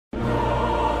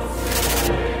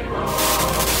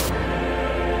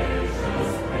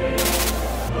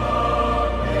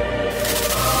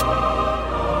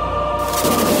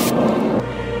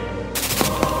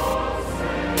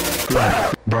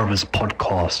Brothers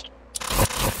podcast, a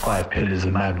 5 Pillars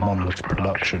of Mad Mamluk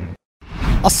production.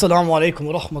 Assalamu alaikum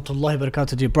wa rahmatullahi wa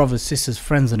barakatuh, dear brothers, sisters,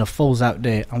 friends and the foes out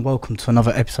there, and welcome to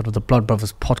another episode of the Blood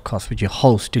Brothers podcast with your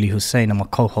host Dilly Hussein and my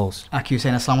co-host Aki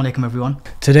Hussein. Assalamu alaikum everyone.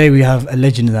 Today we have a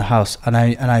legend in the house, and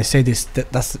I say this,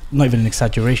 that's not even an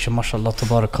exaggeration, mashallah,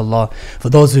 tabarakallah. For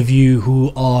those of you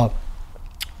who are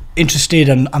interested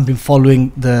and been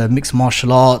following the mixed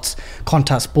martial arts,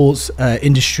 contact sports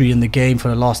industry in the game for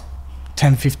the last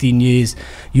 10-15 years,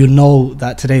 you know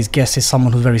that today's guest is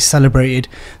someone who's very celebrated,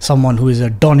 someone who is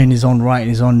a don in his own right, in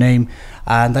his own name,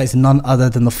 and that is none other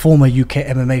than the former UK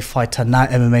MMA fighter, now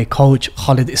MMA coach,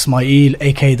 Khalid Ismail,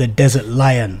 aka the Desert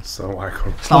Lion. Assalamu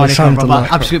alaikum. Assalamu alaikum, brother.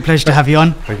 Absolute pleasure to have you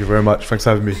on. Thank you very much. Thanks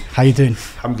for having me. How you doing?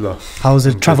 Alhamdulillah. How was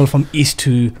the travel from east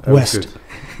to west?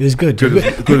 It was good.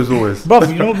 Good as always. Bro,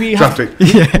 you know, we Traffic.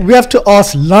 we have to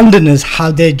ask Londoners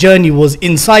how their journey was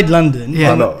inside London.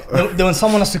 Yeah. When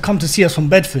someone has to come to see us from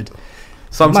Bedford.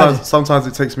 Sometimes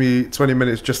it takes me 20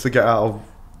 minutes just to get out of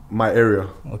my area.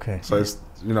 Okay. So it's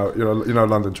you know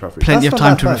London traffic. Plenty That's of not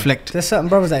time that to bad. reflect. There's certain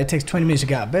brothers that it takes 20 minutes to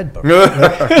get out of bed, bro.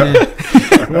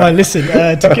 Right, listen,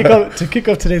 to kick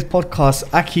off today's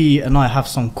podcast, Aki and I have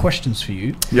some questions for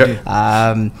you.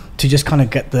 Yeah. To just kind of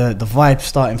get the vibe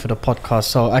starting for the podcast.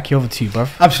 So, Aki, over to you, bro.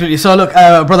 Absolutely. So look,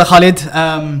 brother Khalid,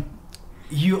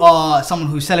 you are someone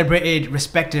who's celebrated,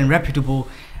 respected and reputable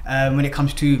when it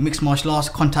comes to mixed martial arts,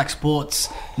 contact sports,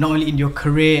 not only in your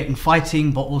career in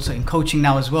fighting but also in coaching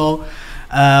now as well.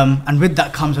 And with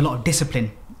that comes a lot of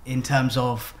discipline in terms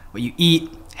of what you eat,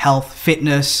 health,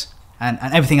 fitness and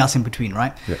everything else in between,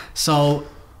 right? Yeah. So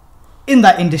in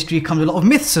that industry comes a lot of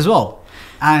myths as well,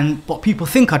 and what people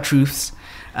think are truths,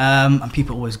 and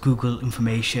people always Google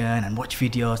information and watch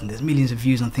videos, and there's millions of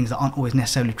views on things that aren't always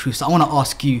necessarily true. So I want to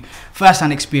ask you,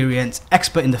 first-hand experience,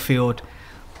 expert in the field,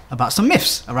 about some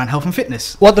myths around health and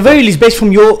fitness. Well, at the very least, based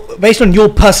on your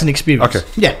personal experience. Okay.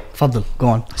 Yeah. Fadl, go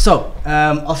on. So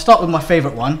I'll start with my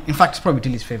favourite one. In fact, it's probably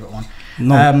Dilly's favourite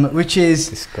one, which is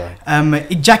This guy.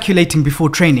 ejaculating before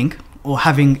training or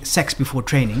having sex before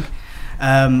training.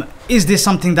 Is this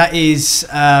something that is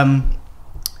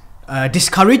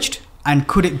discouraged, and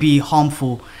could it be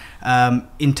harmful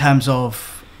in terms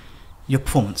of your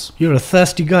performance? You're a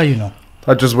thirsty guy, you know.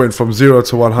 I just went from 0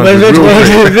 to 100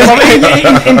 Well, real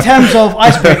quick. in terms of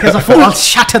icebreakers, I thought I'll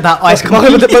shatter that ice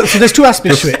completely. So there's two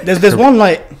aspects to it. There's one,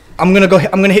 like, I'm gonna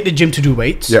hit the gym to do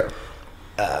weights. Yeah.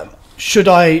 Should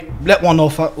I let one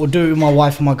off or do it with my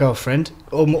wife or my girlfriend,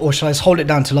 or should I just hold it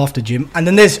down till after gym? And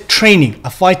then there's training.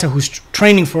 A fighter who's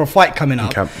training for a fight coming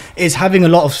up camp. is having a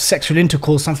lot of sexual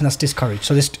intercourse, something that's discouraged.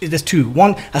 So there's two: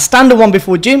 one, a standard one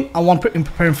before gym, and one in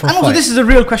preparing for a And fight. also, this is a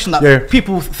real question that Yeah.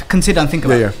 people consider and think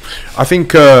about. Yeah. I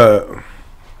think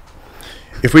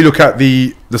if we look at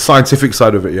the scientific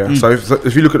side of it, yeah. So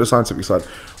if you look at the scientific side,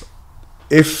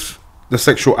 if the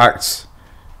sexual acts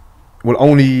will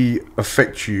only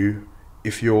affect you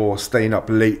if you're staying up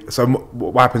late. So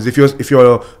what happens if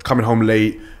you're coming home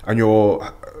late and you're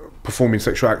performing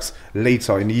sexual acts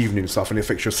later in the evening and stuff, and it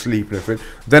affects your sleep and everything,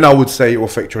 then I would say it will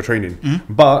affect your training.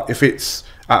 But if it's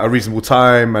at a reasonable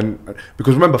time, and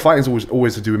because remember, fighting is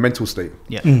always to do with mental state.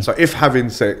 Yeah. So if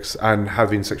having sex and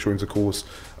having sexual intercourse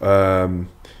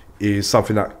is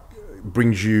something that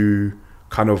brings you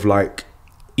kind of like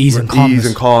ease and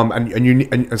calm,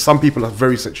 and some people are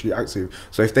very sexually active,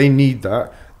 so if they need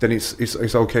that, then it's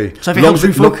okay. So if it helps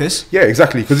refocus. Yeah,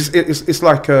 exactly, because it's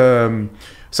like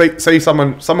say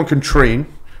someone can train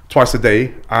twice a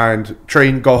day and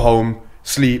train, go home,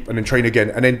 sleep, and then train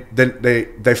again, and then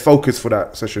they focus for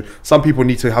that session. Some people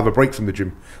need to have a break from the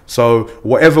gym, so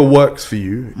whatever works for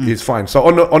you is fine. So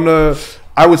on the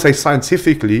I would say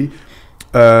scientifically,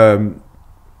 don't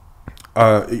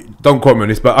quote me on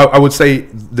this, but I would say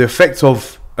the effect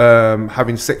of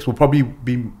having sex will probably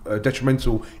be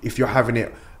detrimental if you're having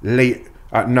it late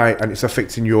at night and it's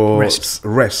affecting your rest.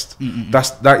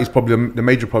 That is probably the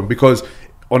major problem, because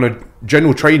on a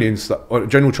general training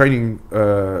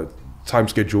time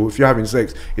schedule, if you're having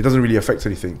sex, it doesn't really affect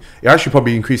anything. It actually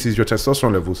probably increases your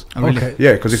testosterone levels. Oh, really? Okay.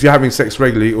 Yeah, because if you're having sex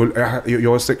regularly,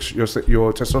 your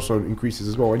testosterone increases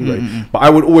as well anyway. But I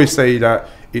would always say that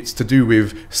it's to do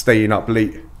with staying up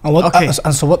late.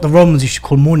 And so what the Romans used to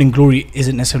call morning glory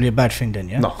isn't necessarily a bad thing then,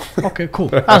 yeah? No. Okay, cool.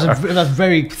 That's a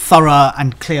very thorough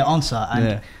and clear answer,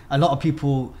 and a lot of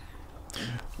people.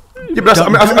 Yeah, but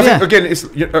I think again,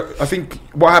 I think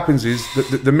what happens is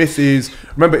the myth is,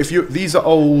 remember, these are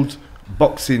old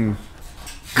boxing.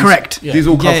 Correct. These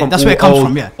all come from that's where it comes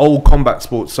from. Yeah. Old combat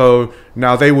sports. So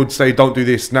now they would say don't do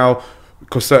this now,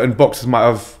 because certain boxers might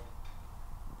have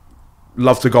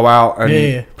love to go out and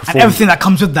And perform. everything that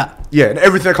comes with that. Yeah, and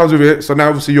everything that comes with it. So now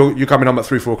obviously you're coming home at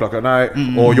 3-4 o'clock at night,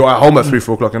 or you're at home at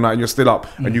 3-4 o'clock at night, and you're still up,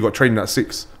 and you got training at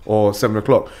 6 or 7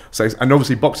 o'clock. So and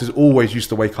obviously boxers always used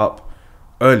to wake up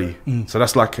early, so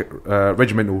that's like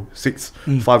regimental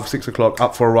 5-6 o'clock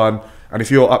up for a run, and if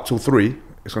you're up till 3,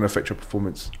 it's going to affect your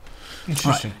performance.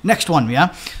 Interesting. Right, next one,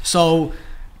 yeah. So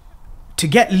to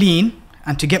get lean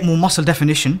and to get more muscle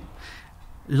definition,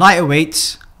 lighter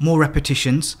weights, more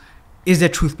repetitions. Is there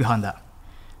truth behind that?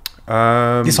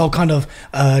 This whole kind of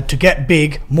to get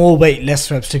big, more weight, less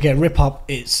reps. To get rip up,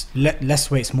 it's less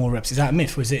weights, more reps. Is that a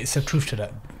myth, or is it? It's a truth to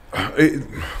that?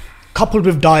 Coupled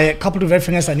with diet, coupled with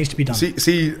everything else that needs to be done.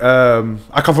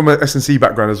 I come from an S&C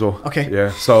background as well. Okay.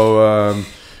 Yeah. So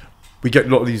we get a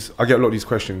lot of these. I get a lot of these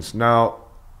questions. Now,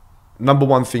 number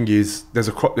one thing is there's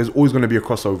always going to be a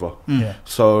crossover. Yeah.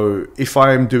 So if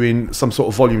I am doing some sort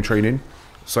of volume training,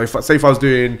 so if I was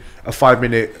doing a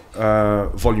 5-minute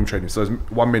volume training, so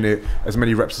 1 minute, as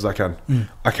many reps as I can,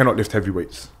 I cannot lift heavy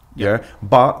weights. Yeah.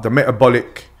 But the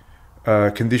metabolic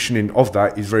conditioning of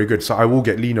that is very good, so I will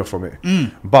get leaner from it.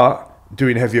 But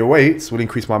doing heavier weights will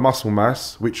increase my muscle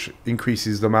mass, which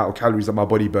increases the amount of calories that my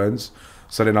body burns,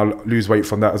 so then I'll lose weight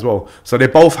from that as well. So they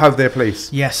both have their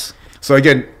place. Yes. So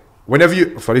again, whenever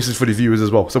this is for the viewers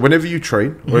as well, so whenever you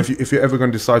train, or if you're ever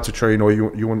going to decide to train, or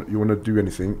you want to do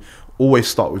anything, always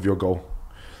start with your goal.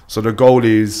 So the goal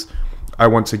is, I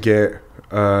want to get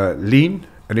lean,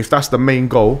 and if that's the main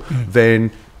goal,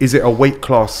 then is it a weight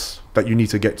class that you need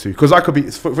to get to? Because I could be,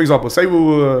 for example, say we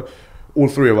were all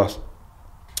three of us.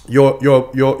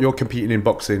 You're competing in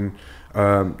boxing.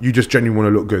 You just genuinely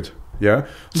want to look good. Yeah.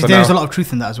 So There's a lot of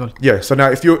truth in that as well. Yeah. So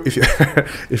now, if you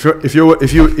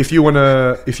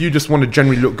just want to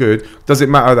generally look good, does it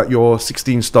matter that you're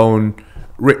 16 stone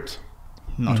ripped?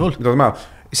 Not at all. It doesn't matter.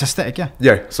 It's aesthetic, yeah.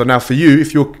 Yeah. So now for you,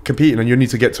 if you're competing and you need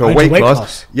to get to a weight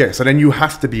class, yeah. So then you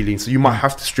have to be lean. So you might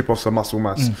have to strip off some muscle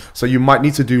mass. So you might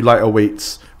need to do lighter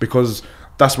weights, because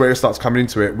that's where it starts coming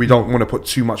into it. We don't want to put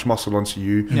too much muscle onto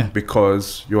you,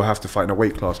 because you'll have to fight in a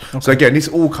weight class. Okay. So again, this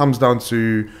all comes down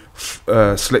to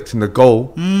selecting the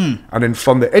goal, and then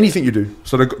from there, anything you do.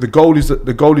 So the goal is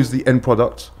the end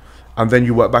product, and then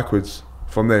you work backwards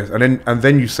from there, and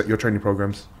then you set your training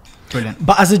programs. Brilliant.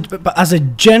 But as a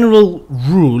general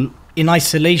rule, in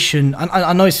isolation, and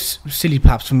I know it's silly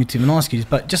perhaps for me to even ask you this,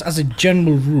 but just as a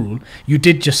general rule, you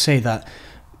did just say that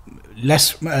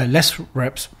less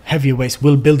reps, heavier weights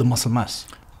will build the muscle mass.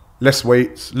 Less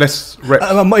weights, less reps.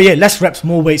 Less reps,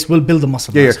 more weights will build the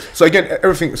muscle mass. Yeah. So again,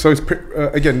 everything. So it's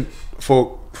again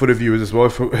for the viewers as well.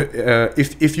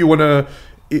 If you wanna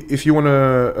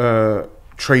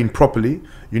train properly,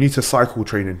 you need to cycle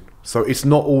training. So it's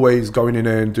not always going in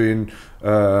there and doing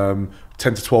 10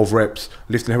 to 12 reps,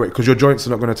 lifting heavy weight, because your joints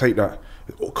are not going to take that.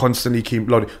 Constantly keep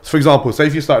loading. So for example, say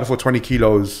if you started for 20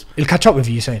 kilos, it'll catch up with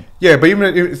you, you're saying? Yeah, but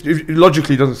even if it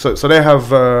logically doesn't. So they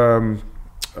have I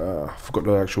forgot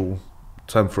the actual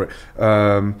term for it.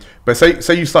 But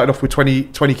say you started off with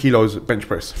 20 kilos bench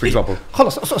press, for example.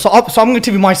 Hold on, so I'm going to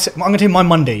tell you my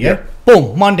Monday, yeah?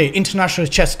 Boom, Monday, International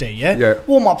Chest Day, yeah? Yeah.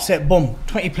 Warm up set, boom,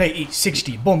 20 plate each,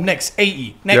 60, boom, next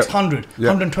 80, next 100,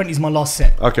 120 is my last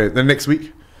set. Okay, then next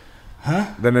week. Huh?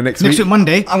 Then the next week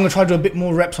Monday, I'm going to try to do a bit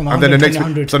more reps on my 100, and then the next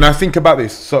 100. So now think about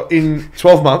this. So in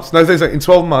 12 months, in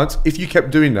 12 months, if you kept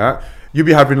doing that,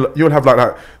 you'll have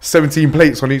like 17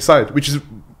 plates on each side, which is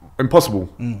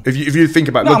impossible. If you think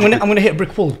about it. I'm going to hit a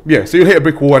brick wall. Yeah, so you'll hit a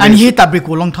brick wall. And you hit that brick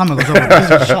wall a long time ago.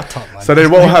 Shut up, man. So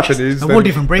then what will happen is... A whole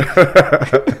different break.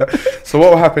 So what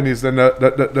will happen is then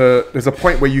there's a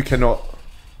point where you cannot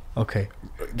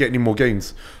get any more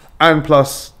gains. And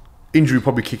plus, injury will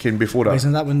probably kick in before that.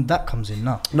 Isn't that when that comes in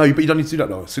now? No, but you don't need to do that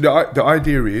though. So the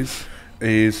idea is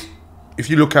if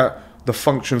you look at the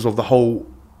functions of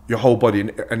your whole body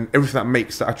and everything that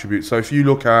makes the attribute. So if you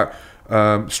look at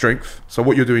strength, so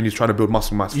what you're doing is trying to build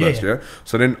muscle mass first, yeah.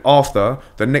 So then after,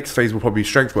 the next phase will probably be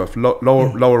strength work,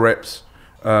 lower reps,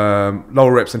 and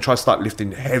try to start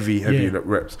lifting heavy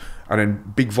reps, and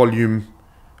then big volume,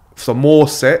 so more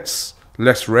sets,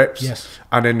 less reps,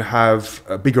 and then have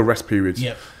bigger rest periods.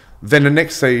 Yeah. Then the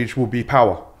next stage will be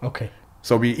power. Okay.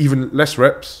 So it'll be even less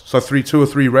reps, so 2 or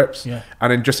 3 reps, and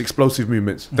then just explosive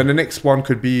movements. Then the next one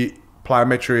could be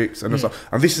plyometrics and stuff.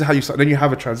 And this is how you start. Then you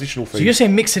have a transitional phase. So you're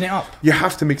saying mixing it up? You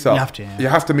have to mix it up. You have to. Yeah. You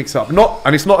have to mix it up.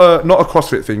 And it's not a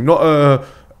CrossFit thing. Not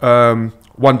a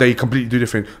one day completely do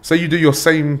different. So you do your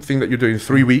same thing that you're doing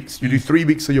 3 weeks. You do 3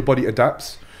 weeks so your body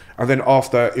adapts. And then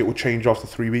after, it will change after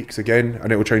 3 weeks again,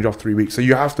 and it will change after 3 weeks. So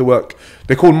you have to work.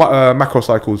 They're called macro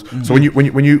cycles. So when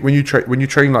you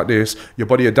train like this, your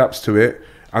body adapts to it,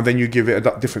 and then you give it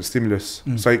a different stimulus.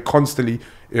 So it constantly.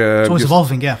 It's always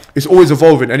evolving, yeah. It's always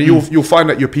evolving, and you'll find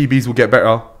that your PBs will get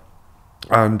better.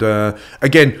 And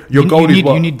again, your goal is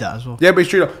what you need that as well. Yeah, but it's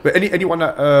true. But anyone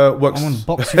that works I want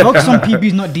boxing. Focus on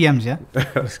PBs, not DMs, yeah.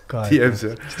 This guy, TMs,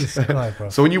 bro. This guy, bro.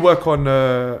 So when you work on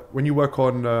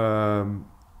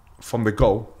from the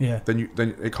goal, Yeah. then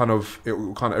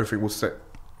everything will set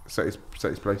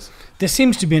its place. There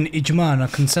seems to be an ijma and a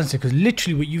consensus because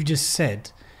literally what you've just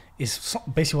said is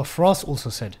basically what Fras also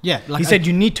said. Yeah, like he said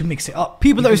you need to mix it up.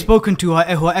 People that we've spoken to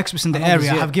who are experts in the And others,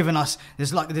 area yeah. have given us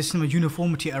there's some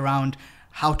uniformity around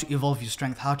how to evolve your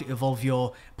strength, how to evolve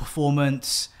your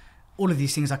performance. All of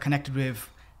these things are connected with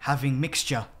having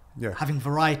mixture, having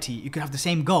variety. You could have the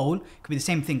same goal, it could be the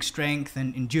same thing, strength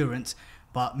and endurance,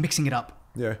 but mixing it up.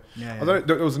 Yeah. Yeah, I don't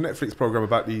know, there was a Netflix program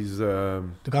about these. The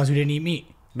guys who didn't eat meat.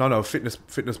 No,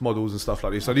 fitness models and stuff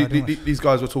like this. So Okay, these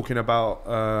guys were talking about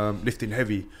lifting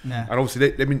heavy, Yeah. and obviously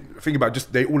they've been thinking about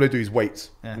all they do is weights.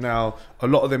 Yeah. Now a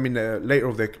lot of them in the later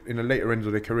ends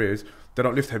of their careers, they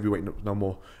don't lift heavyweight no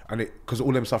more, and because all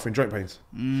of them suffering joint pains.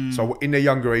 So in their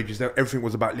younger ages, everything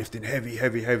was about lifting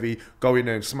heavy, go in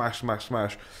there and smash, and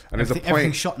there's a point.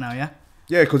 Everything's shot now, yeah.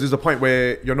 Yeah, because there's a point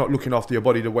where you're not looking after your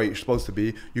body the way it's supposed to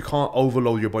be. You can't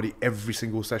overload your body every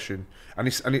single session, and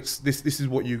this is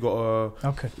what you got.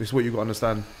 This is what you got to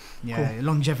understand. Yeah,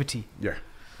 longevity. Yeah,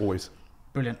 always.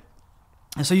 Brilliant.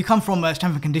 And so you come from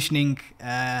strength and conditioning,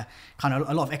 kind of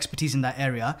a lot of expertise in that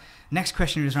area. Next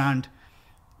question is around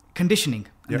conditioning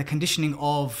and the conditioning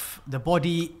of the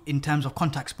body in terms of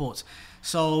contact sports.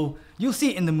 So you'll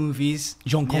see it in the movies.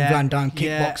 Jean-Claude Van Damme,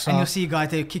 kickboxer. And you'll see guys,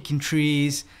 they're kicking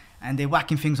trees and they're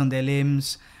whacking things on their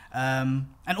limbs. And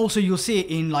also you'll see it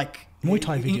in like Muay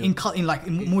Thai videos.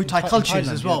 in Muay Thai cultures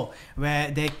Thailand, as well,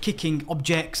 where they're kicking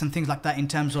objects and things like that in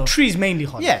terms of... Trees mainly,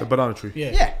 Khalid. Yeah. The banana tree.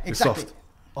 Yeah. Yeah, It's exactly. soft.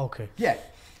 Okay. Yeah.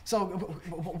 So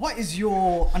what is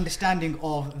your understanding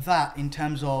of that in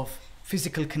terms of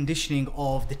physical conditioning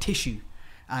of the tissue,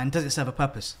 and does it serve a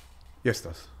purpose? Yes, it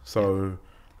does. So,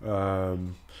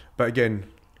 but again,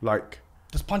 like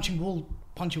Does punching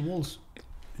walls?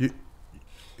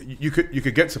 you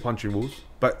could get to punching walls,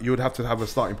 but you would have to have a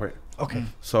starting point. Okay.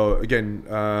 So again,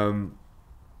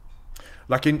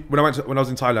 like when I was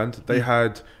in Thailand, they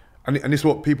had, and this is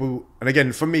what people, and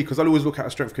again for me, because I always look at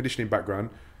a strength conditioning background,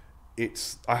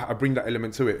 I bring that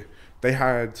element to it. They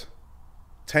had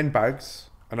 10 bags,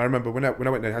 and I remember when I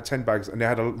went there, they had 10 bags, and they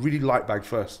had a really light bag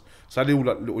first. So I had all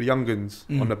that little young guns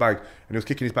on the bag, and he was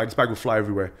kicking his bag. This bag would fly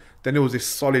everywhere. Then there was this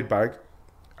solid bag,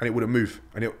 and it wouldn't move,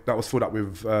 and that was filled up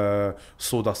with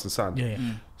sawdust and sand. Yeah.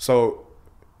 So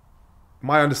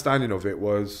my understanding of it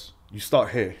was you start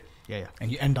here, Yeah.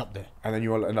 And you end up there. and then you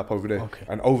will end up over there. Okay.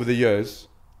 And over the years,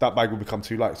 that bag will become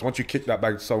too light. So once you kick that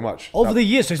bag so much, Over the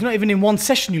years, so it's not even in one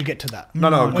session you'll get to that. no,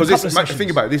 Or a because couple of sessions. think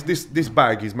about it. This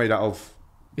bag is made out of,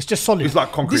 It's just solid. it's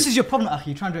like concrete. This is your problem, Akhi.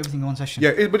 You're trying to do everything in one session.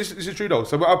 Yeah, but this is true though.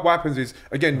 So what happens is,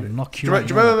 again, I'll knock do you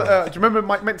you out, remember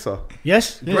Mike Mensa?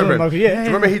 Yes. Do you remember him? Do you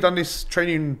remember he done this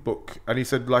training book, and he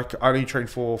said like I only trained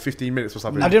for 15 minutes or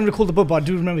something. I didn't recall the book, but I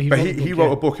do remember he But wrote he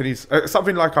wrote a book, and he's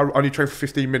something like I only trained for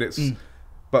 15 minutes.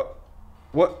 But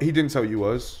what he didn't tell you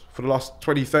was for the last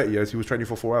 20, 30 years he was training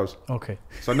for 4 hours. Okay.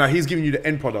 So now he's giving you the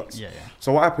end products. Yeah.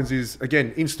 So what happens is,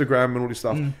 again, Instagram and all this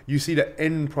stuff, you see the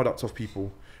end products of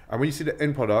people. And when you see the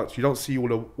end products, you don't see all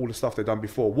the stuff they've done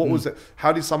before. What was it?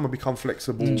 How did someone become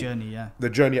flexible? The journey, yeah. The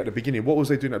journey at the beginning. What was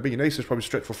they doing at the beginning? They used to probably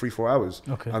stretch for 3-4 hours.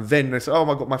 Okay. And then they say, oh,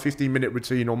 I got my 15-minute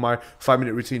routine or my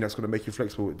 5-minute routine that's going to make you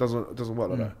flexible. It doesn't work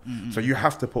like that. So you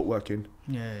have to put work in.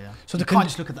 Yeah. So So the you can't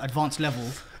just look at the advanced level.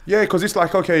 Yeah, because it's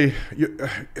like, okay, do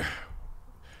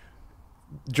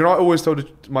you know what I always tell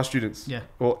my students? Yeah.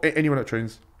 Or anyone that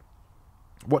trains,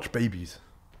 watch babies.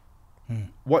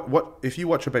 What if you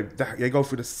watch a baby, they go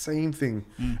through the same thing,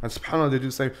 and subhanAllah, they do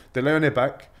the same. They lay on their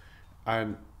back,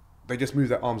 and they just move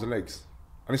their arms and legs,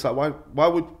 and it's like why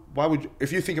would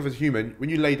if you think of it as a human, when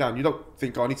you lay down, you don't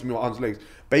think, oh, I need to move my arms and legs.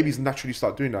 Babies naturally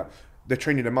start doing that. They're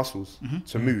training their muscles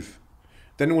to move.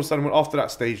 Then all of a sudden, after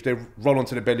that stage, they roll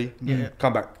onto the belly,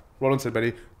 come back, roll onto the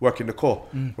belly, work in the core,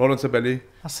 roll onto the belly,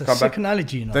 That's a come sick back.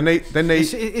 analogy, you know. Then they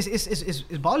It's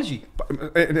biology.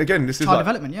 and again, this is Child like,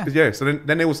 development, yeah. Yeah. So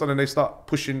then all of a sudden they start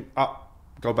pushing up,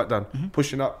 go back down,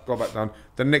 pushing up, go back down.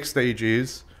 The next stage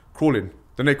is crawling.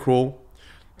 Then they crawl.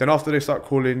 Then after they start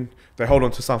crawling, they hold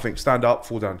on to something, stand up,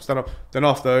 fall down, stand up. Then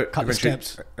after Cut the eventually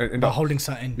steps end by up. holding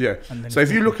something. Yeah. And then So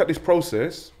if you look at this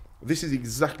process, this is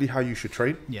exactly how you should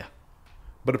train. Yeah.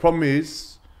 But the problem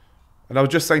is, and I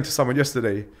was just saying to someone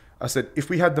yesterday, I said, if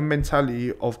we had the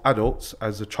mentality of adults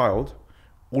as a child,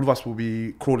 all of us will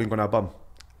be crawling on our bum.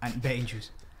 And bare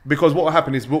injuries. Because what will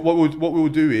happen is what we will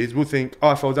do is we'll think, oh,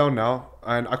 I fell down now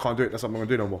and I can't do it. That's not what I'm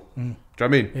gonna do no more. Do you know what I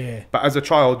mean? Yeah. But as a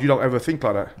child, you don't ever think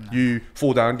like that. No. You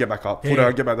fall down, get back up, fall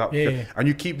down, get back up, Yeah. and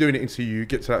you keep doing it until you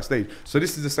get to that stage. So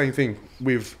this is the same thing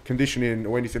with conditioning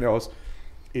or anything else.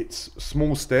 It's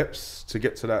small steps to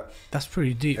get to that. That's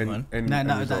pretty deep, man.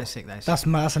 That is sick. That's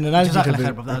mass and analysis. That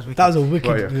was wicked. That was a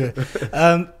wicked. Right,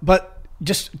 yeah. But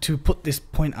just to put this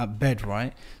point at bed,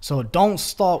 right? So don't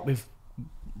start with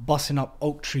busting up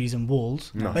oak trees and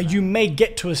walls. No. But you may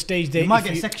get to a stage there. You might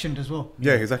get sectioned as well.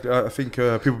 Yeah, exactly. I think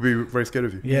people will be very scared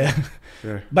of you. Yeah.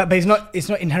 Yeah. But it's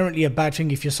not inherently a bad thing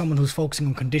if you're someone who's focusing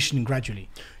on conditioning gradually.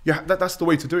 Yeah, that's the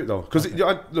way to do it though. Because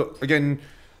look, again,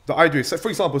 the idea is, so for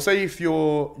example, say if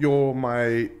you're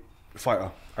my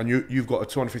fighter and you've got a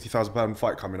 £250,000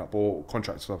 fight coming up or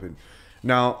contract or something.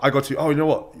 Now I got to, oh, you know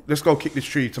what? Let's go kick this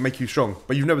tree to make you strong.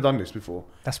 But you've never done this before.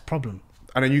 That's a problem.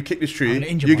 And then you kick this tree, I'm gonna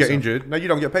injure you get myself. injured. Now you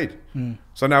don't get paid.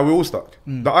 So now we're all stuck.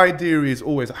 The idea is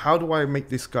always, how do I make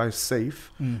this guy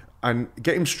safe and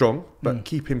get him strong, but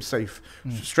keep him safe?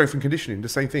 Strength and conditioning, the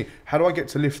same thing. How do I get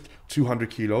to lift 200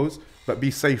 kilos, but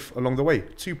be safe along the way?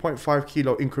 2.5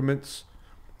 kilo increments,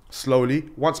 slowly.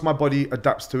 Once my body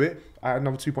adapts to it, I add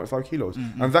another 2.5 kilos.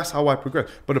 And that's how I progress.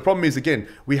 But the problem is, again,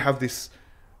 we have this,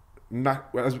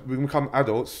 as we become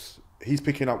adults, he's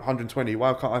picking up 120.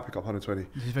 Why can't I pick up 120?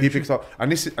 He picks up,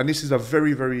 and this is a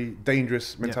very, very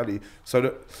dangerous mentality. Yeah. So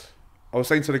that I was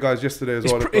saying to the guys yesterday as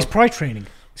well. It's pride training.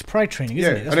 It's pride training,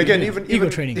 isn't it? That's and again, ego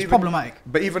training. It's problematic.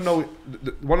 But even though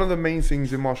one of the main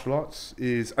things in martial arts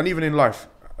is, and even in life,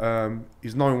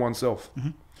 is knowing oneself.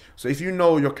 So if you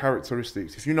know your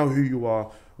characteristics, if you know who you are,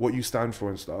 what you stand for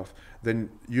and stuff, then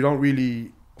you don't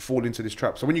really fall into this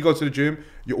trap. So when you go to the gym,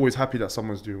 you're always happy that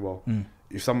someone's doing well.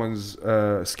 If someone's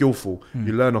skillful,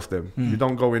 you learn off them. You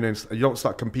don't go in and you don't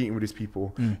start competing with these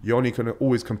people. You're only going to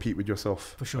always compete with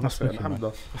yourself. For sure. That's wicked,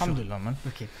 Alhamdulillah. Alhamdulillah, man.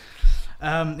 Okay.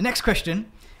 The next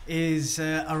question is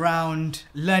around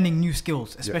learning new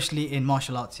skills, especially in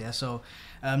martial arts. Yeah. So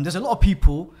there's a lot of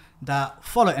people that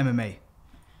follow MMA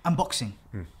and boxing,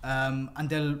 and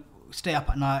they'll stay up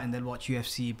at night and they'll watch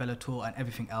UFC, Bellator, and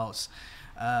everything else,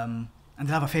 and they'll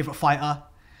have a favorite fighter.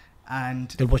 And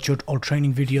they'll watch your old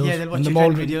training videos. Yeah, they'll watch your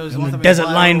training videos. And the Desert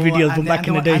Lion videos from back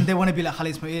in the day. And they want to be like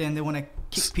Khalid Ismail and they want to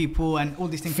kick people and all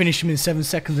these things. Finish him in 7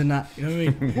 seconds and that. You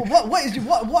know what I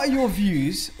mean? What are your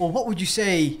views, or what would you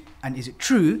say, and is it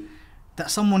true,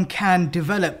 that someone can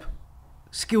develop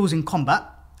skills in combat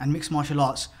and mixed martial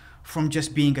arts from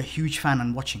just being a huge fan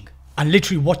and watching? And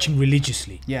literally watching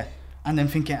religiously. Yeah. And then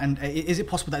thinking, and is it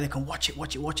possible that they can watch it,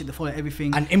 they follow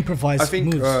everything? And improvise I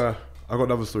think, moves. I've got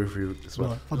another story for you as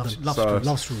well.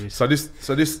 Love stories. So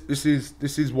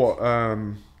this is what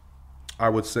I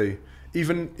would say.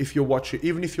 Even if you're watching,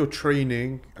 even if you're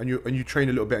training and you train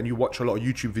a little bit and you watch a lot of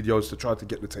YouTube videos to try to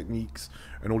get the techniques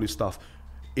and all this stuff,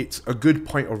 it's a good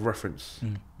point of reference.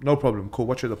 No problem. Cool.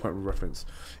 Watch it as a point of reference.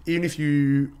 Even if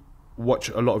you watch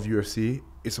a lot of UFC,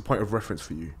 it's a point of reference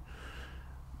for you.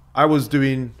 I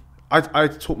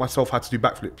taught myself how to do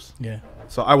backflips. Yeah.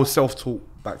 So I was self-taught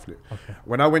backflip. Okay.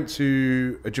 When I went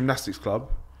to a gymnastics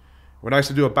club, when I used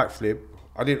to do a backflip,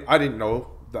 I didn't know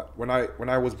that when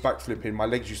I was backflipping, my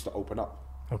legs used to open up.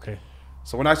 Okay.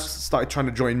 So when I started trying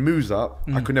to join moves up,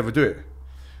 I could never do it.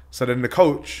 So then the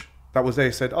coach that was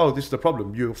there said, "Oh, this is the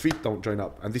problem. Your feet don't join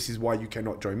up, and this is why you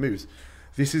cannot join moves."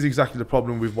 This is exactly the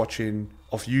problem with watching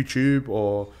off YouTube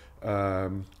or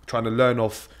trying to learn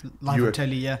off live on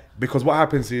telly, yeah. Because what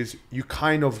happens is you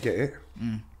kind of get it,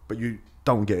 but you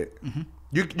don't get it.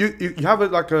 You have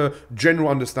a general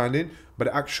understanding, but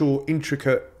the actual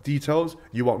intricate details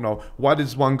you won't know. Why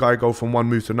does one guy go from one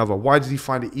move to another? Why does he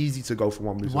find it easy to go from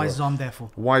one move to another? Why is his arm there for?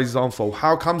 Why is his arm for?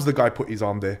 How comes the guy put his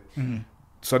arm there?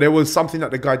 So there was something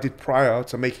that the guy did prior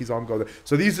to make his arm go there.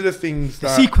 So these are the things the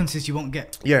sequences you won't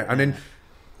get. Yeah, and then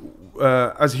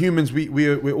as humans,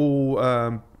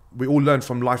 we all learn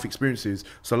from life experiences.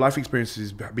 So life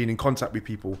experiences, being in contact with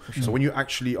people. Sure. So when you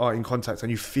actually are in contact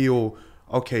and you feel,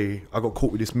 okay, I got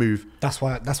caught with this move. That's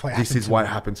why it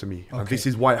happened to me. And this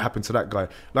is why it happened to that guy.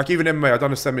 Like even MMA, I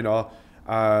done a seminar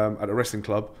at a wrestling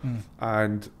club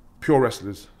and pure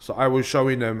wrestlers. So I was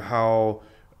showing them how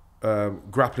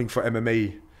grappling for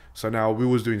MMA. So now we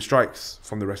was doing strikes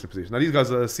from the wrestling position. Now these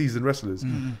guys are seasoned wrestlers.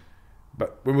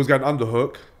 But when we was going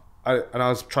underhook, I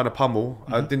was trying to pummel.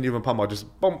 I didn't even pummel. I just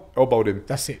elbowed him.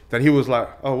 That's it. Then he was like,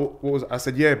 "Oh, what was it?" I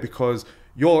said, "Yeah, because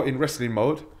you're in wrestling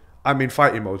mode. I'm in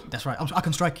fighting mode." That's right. I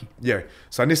can strike you. Yeah.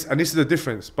 So and this is the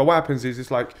difference. But what happens is, it's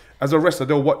like as a wrestler,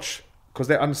 they'll watch because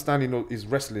their understanding is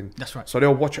wrestling. That's right. So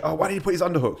they'll watch it. Oh, why did he put his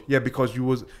underhook? Yeah, because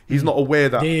he's not aware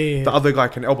that the other guy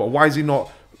can elbow. Why is he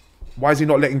not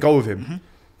letting go of him?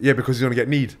 Yeah, because he's gonna get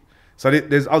kneed. So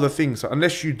there's other things. So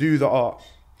unless you do the art,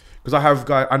 because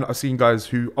I've seen guys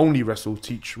who only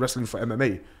teach wrestling for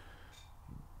MMA.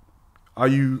 Are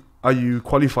you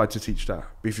qualified to teach that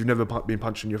if you've never been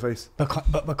punched in your face?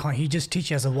 But can't he just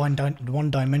teach you as a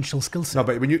one-dimensional skill set? No,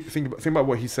 but when you think about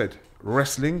what he said,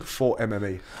 wrestling for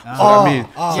MMA.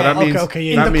 Okay, that means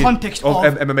okay, in the context of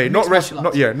MMA, not mixed martial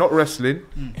arts. not wrestling.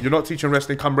 You're not teaching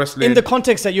wrestling. Come wrestling. In the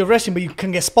context that you're wrestling, but you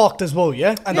can get sparked as well,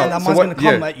 yeah? And then that man's going to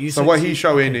come at you. So what he's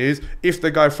showing is, if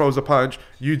the guy throws a punch,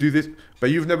 you do this, but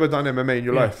you've never done MMA in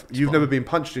your life. You've never been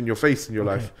punched in your face in your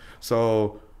life.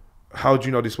 So how do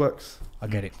you know this works? I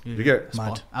get it. You get it?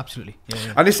 Mad. Absolutely.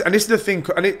 Yeah. And this is the thing.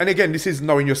 And again, this is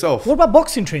knowing yourself. What about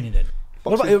boxing training then?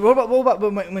 Boxing. What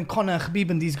about when Conor, Khabib,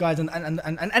 and these guys and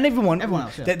everyone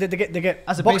else, they get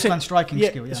as a boxing, baseline striking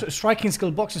skill, yeah. striking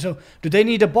skill boxing. So do they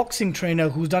need a boxing trainer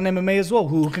who's done MMA as well,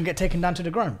 who can get taken down to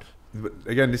the ground? But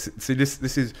again, this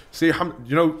is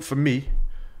for me,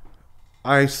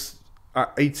 at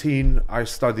 18 I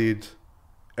studied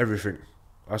everything.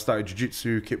 I started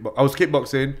jiu-jitsu, I was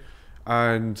kickboxing,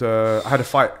 and I had a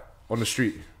fight on the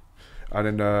street,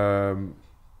 and then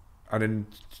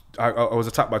I was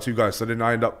attacked by two guys. So then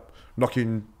I ended up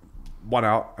knocking one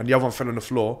out, and the other one fell on the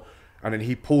floor, and then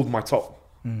he pulled my top.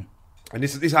 And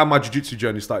this is how my jiu-jitsu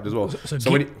journey started as well.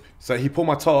 So he pulled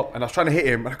my top, and I was trying to hit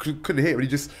him, and I couldn't hit him. And he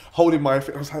just holding my.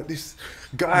 I was like, this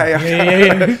guy.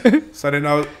 So then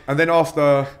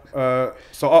after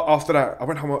that, I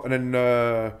went home, and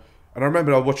then. And I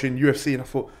remember I was watching UFC, and I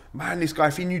thought, man, this guy,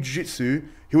 if he knew jiu-jitsu,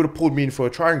 he would have pulled me in for a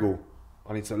triangle.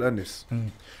 I need to learn this.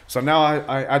 So now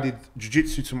I added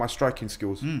jiu-jitsu to my striking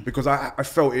skills because I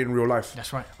felt it in real life.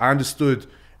 That's right. I understood.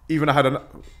 Even I had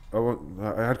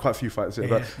quite a few fights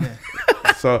here.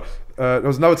 So there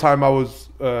was another time I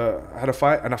had a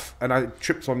fight, and I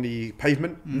tripped on the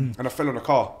pavement and I fell on a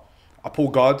car. I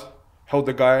pulled guard, held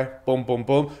the guy, boom, boom,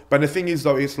 boom. But the thing is,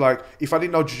 though, it's like, if I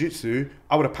didn't know jiu-jitsu,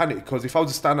 I would have panicked, because if I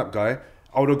was a stand-up guy,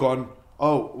 I would have gone,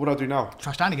 oh, what do I do now?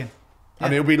 Try stand again.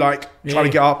 And it'll be like, trying to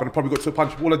get up, and I probably got to a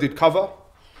punch. All I did, cover,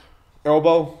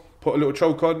 elbow, put a little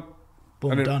choke on.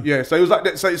 Boom, and then, done. Yeah, so it was like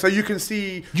that. So you can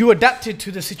see... You adapted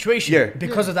to the situation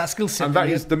because of that skill set. And that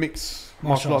is the mixed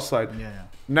martial arts side. Yeah.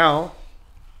 Now,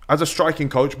 as a striking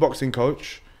coach, boxing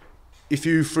coach, if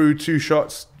you threw 2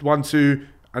 shots, 1, 2,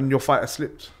 and your fighter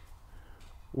slipped,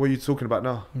 what are you talking about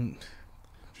now?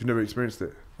 You've never experienced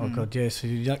it. Oh god, yeah. So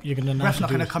you're gonna. Ref's not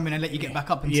gonna come in and let you get back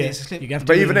up and say it's a slip.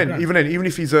 But even then, even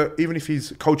if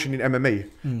he's coaching in MMA,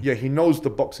 he knows the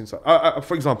boxing side.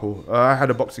 For example, I had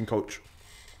a boxing coach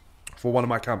for one of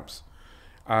my camps,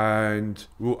 and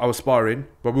I was sparring,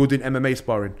 but we were doing MMA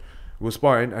sparring. We were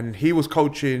sparring, and he was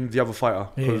coaching the other fighter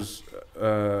because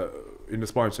in the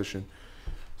sparring session.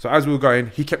 So as we were going,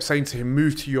 he kept saying to him,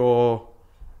 move to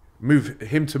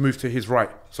his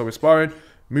right. So we're sparring,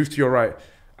 move to your right.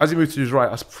 As he moved to his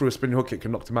right, I threw a spinning hook kick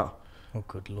and knocked him out. Oh,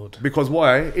 good lord. Because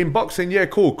why? In boxing,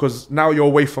 cool, because now you're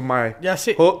away from my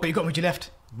hook. But you got him with your left.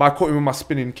 But I caught him with my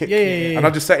spinning kick. And I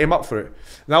just set him up for it.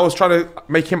 And I was trying to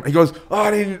make him, he goes, oh,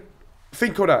 I didn't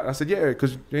think of that. I said, yeah,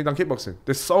 because you ain't done kickboxing.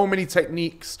 There's so many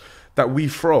techniques that we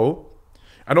throw.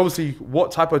 And obviously,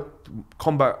 what type of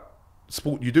combat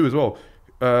sport you do as well.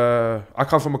 I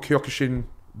come from a Kyokushin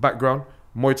background,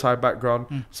 Muay Thai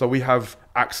background. So we have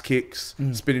axe kicks,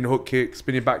 spinning hook kicks,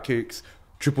 spinning back kicks,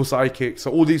 triple side kicks.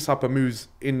 So all these type of moves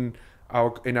in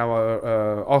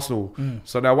our arsenal.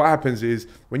 So now what happens is,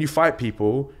 when you fight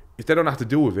people, if they don't have to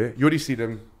deal with it, you already see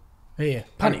them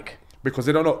panic because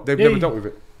they don't know, they've never dealt with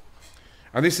it.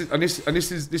 And this is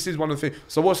one of the things.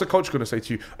 So what's the coach going to say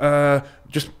to you?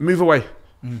 Just move away.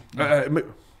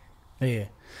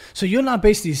 So you're now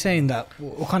basically saying that,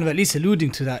 or kind of at least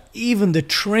alluding to that, even the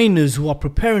trainers who are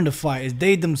preparing the fighters,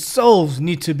 they themselves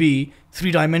need to be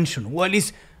 3-dimensional, or at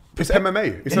least. It's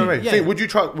MMA. It's MMA. Yeah. Would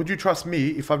you trust me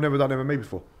if I've never done MMA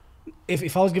before?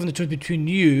 If I was given the choice between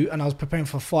you and I was preparing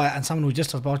for a fight and someone who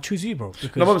just does, but I'll choose you, bro.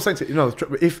 No, what I'm saying to you,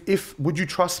 if would you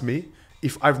trust me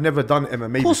if I've never done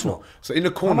MMA of course before? Not. So in the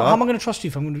corner, how am I going to trust you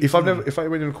if I'm going to? If I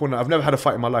went in the corner, I've never had a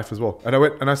fight in my life as well. And I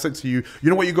went and I said to you, you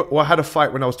know what you got? Well, I had a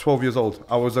fight when I was 12 years old.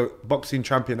 I was a boxing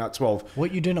champion at 12.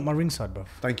 What are you doing at my ringside, bro?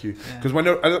 Thank you. Because when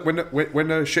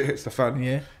the shit hits the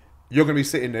fan, you're going to be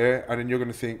sitting there and then you're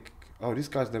going to think, oh, this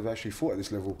guy's never actually fought at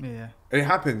this level. Yeah. And it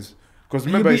happens. Because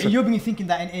remember, you're going to be thinking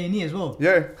that in A&E as well.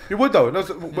 Yeah, you would though. No,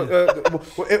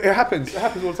 it happens. It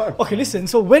happens all the time. Okay, listen.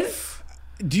 So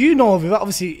do you know of,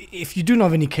 obviously, if you do know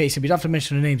of any cases, but you don't have to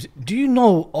mention the names, do you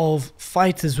know of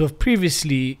fighters who have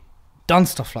previously done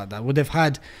stuff like that, where they've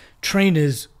had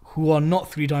trainers who are not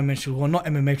three-dimensional, who are not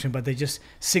MMA trained, but they're just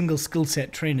single skill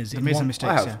set trainers. They in made one- some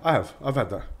mistakes. I've had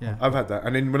that. Yeah. I've had that.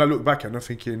 And then when I look back and I'm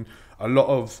thinking a lot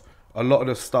of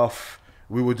the stuff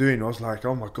we were doing, I was like,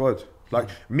 oh my God. Like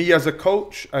me as a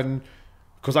coach, and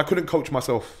because I couldn't coach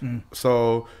myself.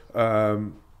 So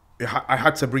I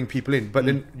had to bring people in. But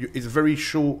then it's very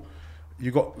short.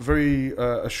 You got very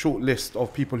a short list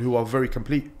of people who are very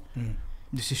complete.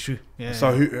 This is true. Yeah.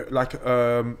 So who like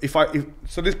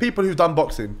so there's people who've done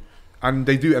boxing and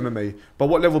they do MMA, but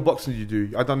what level of boxing do you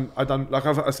do? I done like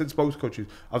I said to both coaches,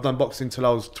 I've done boxing till I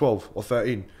was 12 or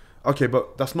 13. Okay,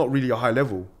 but that's not really a high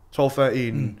level. 12,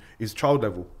 13 is child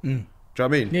level. Do you know what I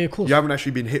mean? Yeah, of course. You haven't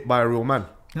actually been hit by a real man.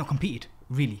 You're not competed,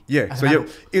 really. Yeah. as So an yeah,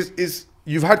 adult. is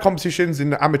you've had competitions in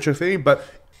the amateur thing, but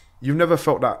you've never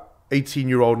felt that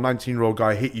 18-year-old, 19-year-old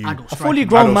guy hit you. Adult A striking. fully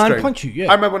grown Adult man strength. punch you. Yeah.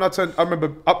 I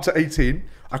remember up to 18,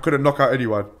 I couldn't knock out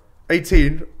anyone.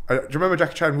 18, do you remember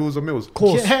Jackie Chan, Wheels on Mills? Of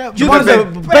course. Yeah, Just one one of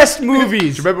of the the best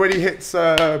movies. Do you remember when he hits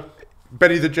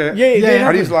Benny the Jet? Yeah, yeah,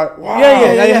 And he's like, wow.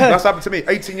 Yeah. That's happened to me.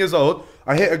 18 years old,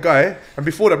 I hit a guy, and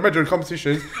before the medal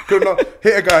competition, could not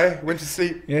hit a guy, went to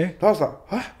sleep. Yeah. And I was like,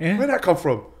 huh? Yeah. Where'd that come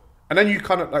from? And then you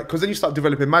kind of like, because then you start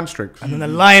developing man strength. And then the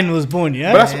lion was born,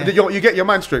 yeah? But that's you get your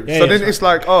man strength. Yeah, So yeah, then it's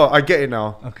like, oh, I get it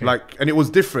now. Okay. Like, and it was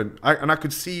different. I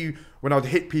could see when I would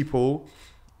hit people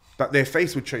that their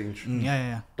face would change.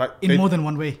 Yeah. Like In more than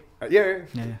one way. yeah.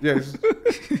 Yeah. it's-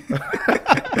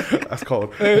 That's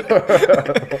cold.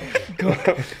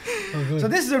 So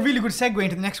this is a really good segue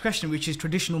into the next question, which is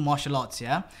traditional martial arts,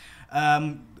 yeah?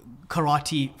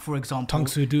 Karate, for example. Tang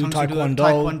Soo Do, Taekwondo.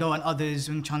 Taekwondo and others,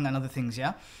 Wing Chun and other things,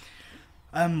 yeah?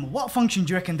 What function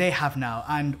do you reckon they have now?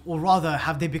 Or rather,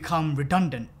 have they become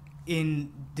redundant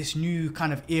in this new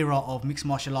kind of era of mixed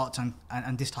martial arts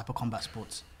and this type of combat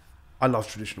sports? I love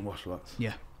traditional martial arts.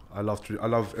 Yeah. I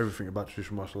love everything about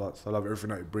traditional martial arts. I love everything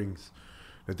that it brings.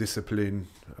 The discipline,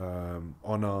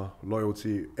 honor,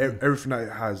 loyalty, everything that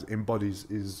it has embodies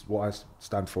is what I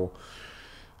stand for.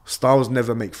 Styles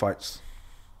never make fights.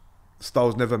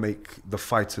 Styles never make the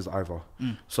fighters either.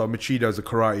 So Machida is a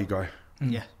karate guy,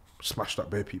 Yeah. smashed up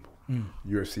bare people.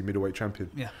 UFC middleweight champion.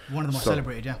 Yeah. One of the most So-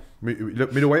 celebrated, yeah.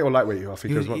 Middleweight or lightweight? I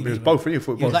think He it was was both in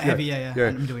football. He was like heavy, yeah.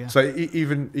 And middle, yeah. So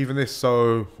even this,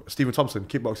 so Stephen Thompson,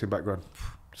 kickboxing background.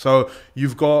 So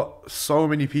you've got so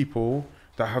many people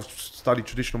that have studied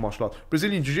traditional martial arts.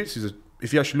 Brazilian Jiu-Jitsu,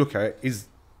 if you actually look at it, is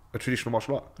a traditional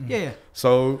martial art. Yeah.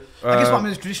 So I guess what I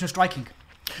mean is traditional striking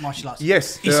martial arts.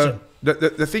 yes, Eastern.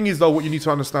 the thing is though, what you need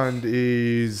to understand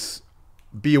is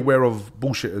be aware of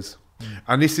bullshitters.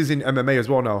 And this is in MMA as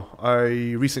well now.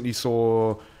 I recently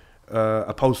saw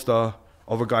a poster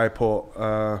of a guy put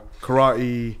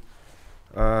karate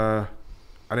and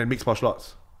then mixed martial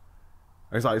arts.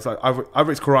 And it's like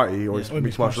either it's karate or it's Or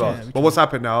mixed martial arts. yeah, But what's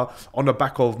happened now, on the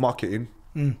back of marketing,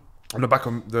 on the back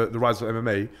of the rise of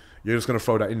MMA, you're just going to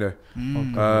throw that in there.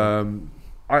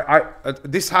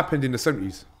 This happened in the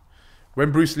 70s.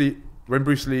 When Bruce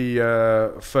Lee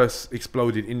first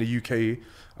exploded in the UK,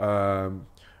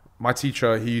 my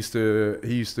teacher, he used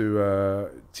to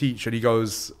teach, and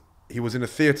he was in a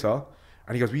theatre,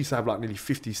 and he goes, we used to have like nearly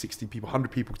 50, 60 people,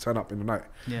 100 people turn up in the night.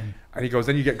 Yeah. And he goes,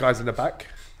 then you get guys in the back,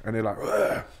 and they're like,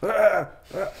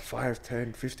 5,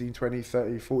 10, 15, 20,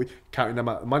 30, 40, counting the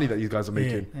amount of money that these guys are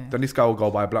making. Yeah. Then this guy will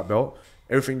go buy a black belt.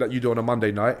 Everything that you do on a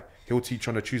Monday night, he'll teach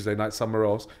on a Tuesday night somewhere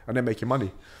else, and they're making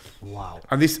money. Wow.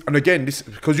 And again,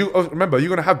 because you remember, you're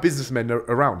going to have businessmen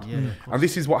around. Yeah, of course. And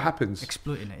this is what happens.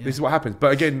 Exploiting it, yeah. This is what happens.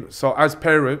 But again, so as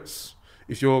parents,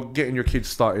 if you're getting your kids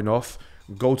starting off,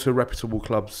 go to reputable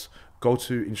clubs, go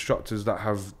to instructors that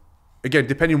have, again,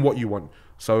 depending on what you want.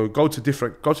 So go to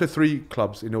 3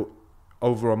 clubs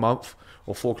over a month,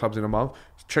 or 4 clubs in a month.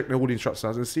 Check all the instructors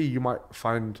out and see. You might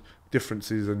find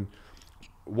differences and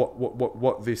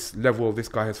what this level of this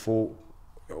guy has fought,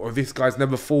 or this guy's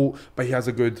never fought, but he has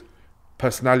a good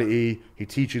personality. He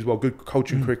teaches well, good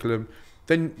coaching curriculum.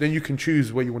 Then you can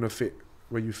choose where you want to fit,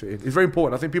 where you fit in. It's very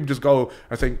important. I think people just go,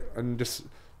 and just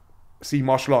see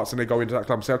martial arts, and they go into that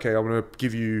club and say, okay, I'm going to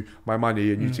give you my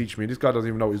money and you teach me. This guy doesn't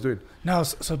even know what he's doing. Now,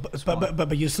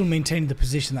 but you're still maintaining the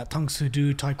position that Tang Soo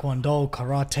Do, Taekwondo,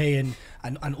 Karate,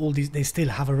 and all these, they still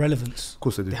have a relevance. Of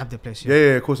course they do. They have their place,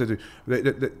 Yeah, of course they do.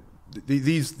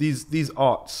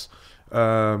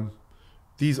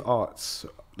 These arts,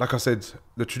 like I said,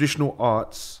 the traditional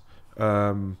arts,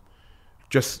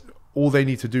 just all they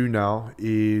need to do now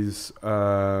is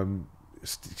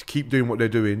keep doing what they're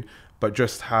doing, but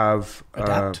just have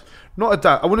Adapt. Not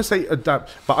adapt. I want to say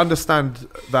adapt, but understand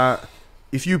that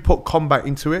if you put combat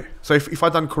into it. So if I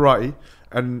done karate,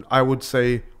 and I would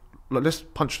say, look, let's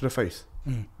punch to the face.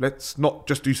 Let's not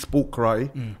just do sport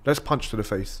karate. Let's punch to the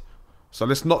face. So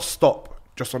let's not stop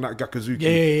just on that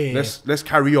Gakuzuki. Yeah. Let's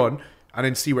carry on and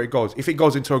then see where it goes. If it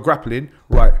goes into a grappling,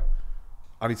 right,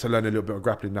 I need to learn a little bit of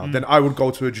grappling now. Then I would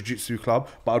go to a jiu-jitsu club,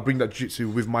 but I'd bring that jiu-jitsu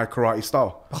with my karate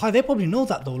style. They probably know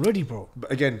that though already, bro.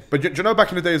 But again, do you know back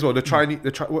in the day as well, the Chinese,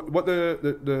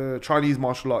 the Chinese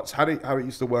martial arts, how it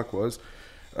used to work was,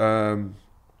 the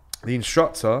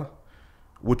instructor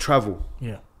would travel.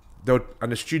 Yeah.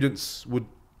 And the students would,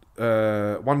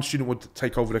 one student would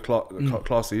take over the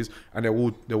classes, and they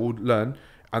would learn.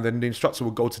 And then the instructor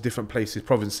will go to different places,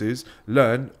 provinces,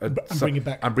 learn and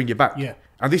bring it back. Yeah.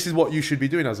 And this is what you should be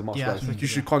doing as a martial artist. You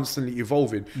should constantly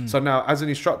evolving. So now, as an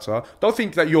instructor, don't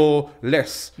think that you're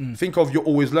less. Think of you're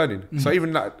always learning. So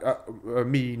even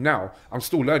me now, I'm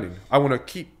still learning. I want to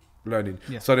keep learning.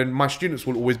 Yeah. So then my students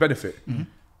will always benefit. Do you know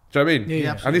what I mean?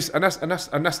 Yeah,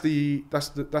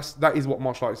 That is what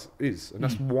martial arts is, and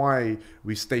that's why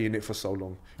we stay in it for so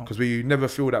long, because we never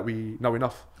feel that we know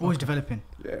enough. Always developing.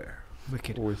 Yeah.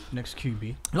 Wicked. Always. Next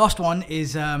QB. Last one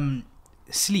is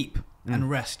sleep and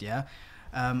rest. Yeah,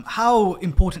 how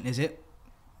important is it,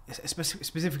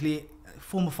 specifically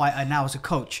former fighter now as a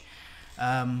coach,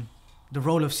 the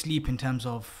role of sleep in terms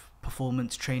of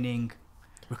performance training,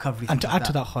 recovery? And to add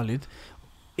to that, Khalid,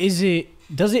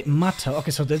 does it matter?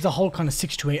 Okay, so there's a whole kind of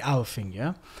 6 to 8 hour thing.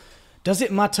 Yeah. Does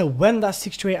it matter when that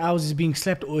 6 to 8 hours is being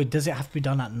slept, or does it have to be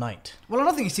done at night? Well, I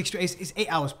don't think it's 6 to 8. It's 8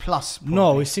 hours plus. Probably.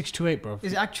 No, it's 6 to 8, bro.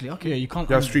 Is it actually? Okay. Yeah, you can't.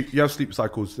 You have sleep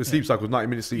cycles. The sleep cycles,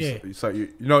 90-minute sleep. Yeah. So you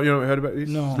know heard about these?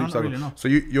 No. Sleep Not cycles. really, no. So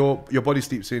your body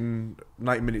sleeps in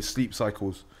 90-minute sleep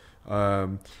cycles.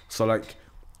 So like,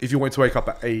 if you want to wake up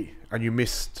at 8 and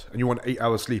you want 8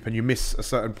 hours sleep and you miss a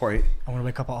certain point, I want to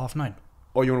wake up at 9:30.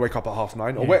 or you want to wake up at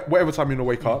 9:30, or whatever time you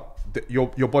want to wake up,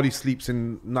 your body sleeps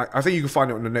in night. I think you can find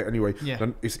it on the net anyway. Yeah.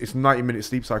 Then it's 90-minute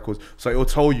sleep cycles. So it will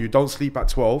tell you, don't sleep at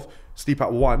 12, sleep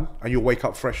at 1, and you'll wake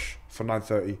up fresh for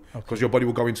 9:30, because your body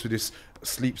will go into this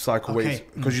sleep cycle. Okay.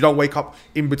 Because you don't wake up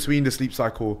in between the sleep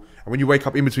cycle, and when you wake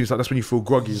up in between, that's when you feel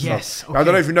groggy. And Yes, stuff. okay. I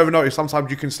don't know if you never noticed.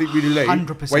 Sometimes you can sleep really late,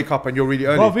 100%. wake up, and you're really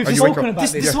early. Well, we've and you wake spoken up.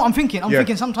 about This is what I'm thinking. I'm Yeah.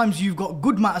 thinking sometimes you've got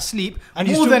good amount of sleep, And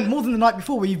more you still- than the night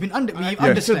before, where you've been still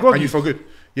underslept. groggy. And you feel good.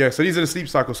 Yeah, so these are the sleep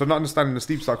cycles. So not understanding the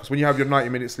sleep cycles. When you have your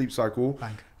 90-minute sleep cycle,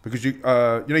 Bang. because you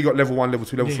you got level 1, level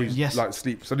 2, level 3, Yes. like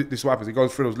sleep. So this is what happens. It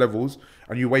goes through those levels,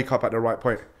 and you wake up at the right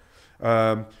point.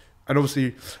 And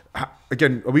obviously,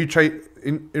 again,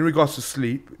 in regards to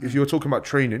sleep, if you're talking about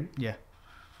training Yeah.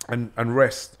 and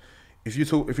rest, if you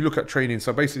look at training,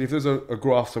 so basically if there's a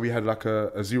graph, so we had like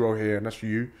a 0 here, and that's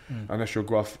you, and that's your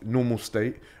graph, normal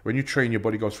state. When you train, your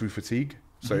body goes through fatigue,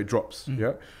 so it drops,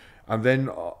 yeah. And then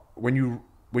when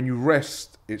you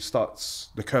rest,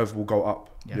 the curve will go up,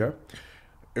 yeah.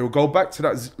 It will go back to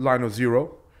that line of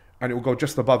 0, and it will go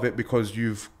just above it because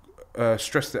you've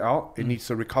stressed it out. It needs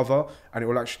to recover, and it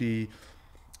will actually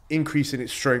increase in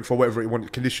its strength or whatever it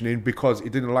wanted, conditioning, because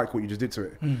it didn't like what you just did to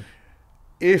it.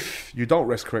 If you don't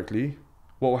rest correctly,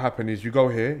 what will happen is you go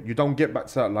here, you don't get back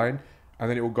to that line, and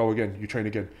then it will go again. You train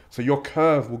again, so your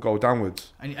curve will go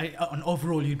downwards. And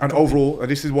overall,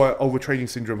 And this is why overtraining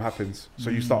syndrome happens. So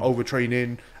you start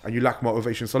overtraining and you lack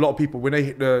motivation. So a lot of people, when they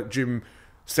hit the gym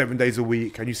 7 days a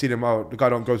week, and you see them out, the guy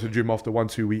don't go to the gym after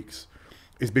 1-2 weeks,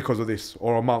 it's because of this,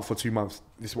 or a month or 2 months.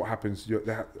 This is what happens.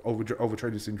 They have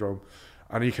overtraining syndrome.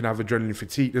 And you can have adrenaline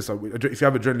fatigue. If you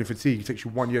have adrenaline fatigue, it takes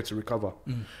you 1 year to recover.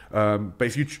 But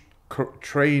if you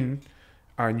train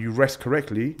and you rest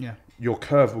correctly, your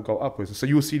curve will go upwards. So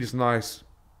you'll see this nice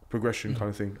progression kind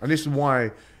of thing. And this is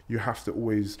why you have to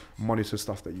always monitor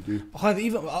stuff that you do.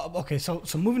 Okay, so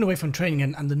moving away from training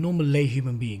and the normal lay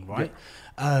human being, right?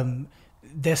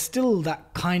 There's still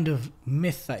that kind of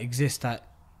myth that exists that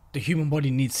the human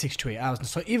body needs 6 to 8 hours. And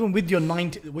so even with your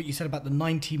what you said about the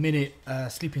 90-minute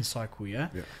sleeping cycle,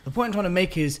 the point I'm trying to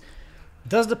make is,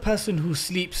 does the person who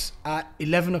sleeps at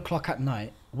 11 o'clock at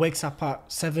night, wakes up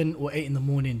at 7 or 8 in the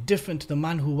morning, different to the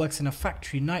man who works in a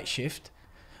factory night shift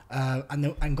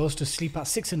and goes to sleep at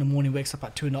 6 in the morning, wakes up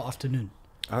at 2 in the afternoon?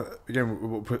 Again,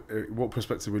 what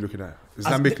perspective are we looking at?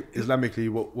 Islamically,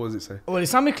 what does it say? Well,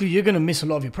 Islamically, you're going to miss a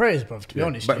lot of your prayers, bro, to be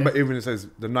honest. But even it says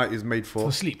the night is made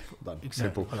for sleep. Done.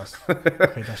 Exactly. Simple.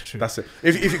 Okay, that's true. That's it.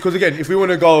 Because again, if we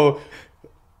want to go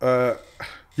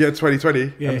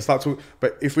 2020 and start to,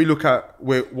 but if we look at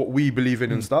what we believe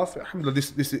in and stuff, alhamdulillah,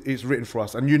 this is written for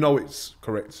us, and it's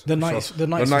correct. The night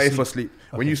is for sleep.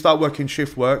 Okay. When you start working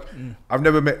shift work, I've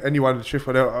never met anyone in shift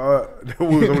where they're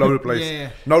always all over the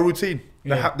place. No routine.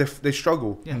 They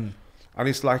struggle. And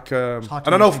it's like, and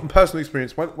I know from personal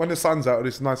experience, when the sun's out,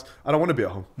 it's nice. I don't want to be at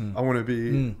home. I want to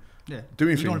be Yeah.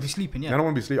 doing You things. don't want to be sleeping, I yeah. don't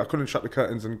want to be sleep. I couldn't shut the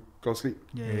curtains and go sleep.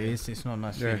 Yeah, Yeah, yeah. it's not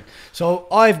nice. Yeah. feeling. So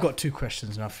I've got 2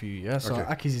 questions now for you. Yeah. So Okay.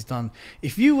 Aki's is done.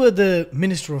 If you were the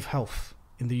Minister of Health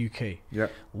in the UK, Yeah.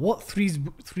 what three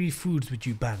foods would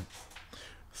you ban?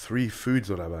 3 foods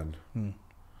would I ban? Hmm.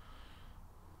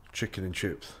 Chicken and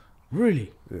chips.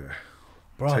 Really, Yeah.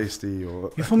 bro? Tasty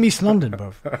or You're from East London,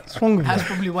 bro. What's wrong with you? That's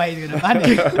probably why he's gonna ban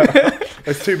it.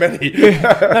 there's too many.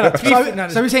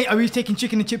 So are we taking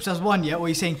chicken and chips as one, yeah? Or are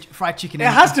you saying fried chicken? It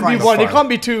and has to be fries? one. It Fine. can't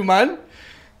be 2, man.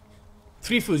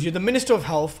 3 foods. You're the Minister of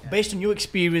Health, based on your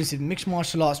experience in mixed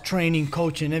martial arts, training,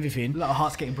 coaching, and A everything. lot of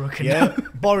hearts getting broken. Yeah. now.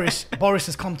 Boris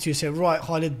has come to you and said, right,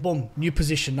 Khalid, boom, new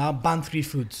position now, ban 3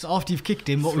 foods. So after you've kicked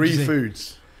him, what would 3 you say?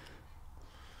 foods.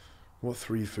 What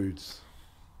 3 foods?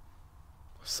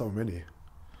 So many.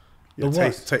 Yeah, The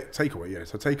worst. takeaway. Yeah,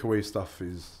 so takeaway stuff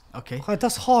is. Okay. Khalid,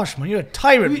 that's harsh, man. You're a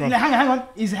tyrant, bro. Hang on.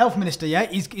 He's the health minister, yeah?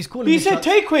 He's calling He the said shots.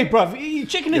 takeaway, bruv.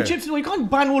 Chicken and Yeah. chips. You can't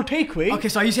ban all takeaway. Okay,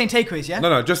 so are you saying takeaways, yeah?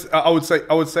 No. Just I would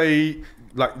say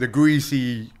like the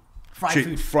greasy Fried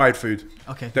food. fried food.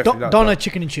 Okay. Definitely that- Donna that-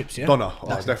 chicken and chips, yeah? Donna. Oh,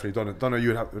 That's- definitely Donna. Donna,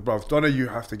 you have, bruv. Donna, you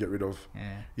have to get rid of. Yeah.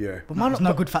 Yeah. But man, There's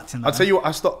no good fats in that. I'll tell you what.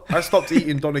 I stopped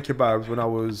eating Donna kebabs when I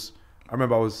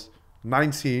remember I was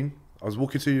 19. I was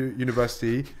walking to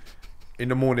university in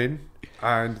the morning,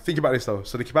 and think about this though.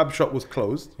 So the kebab shop was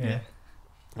closed. Yeah.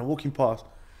 I'm walking past,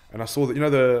 and I saw that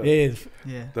the Yeah.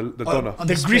 Yeah. the Donna, On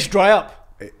The the grease strip. dry up.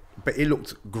 but it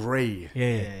looked grey. Yeah.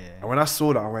 Yeah. And when I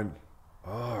saw that, I went,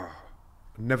 oh,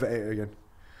 never ate it again.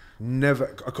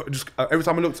 Never. I could just every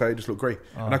time I looked at it, it just looked grey,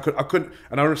 and I couldn't.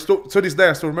 And I still to this day,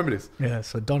 I still remember this. Yeah,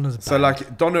 so Donna's bad. So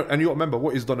like Donna, and you got to remember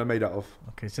what is Donna made out of?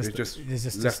 Okay, it's it's just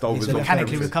just leftovers It's of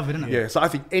mechanically everything. recovered, isn't it? Yeah, so I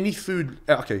think any food.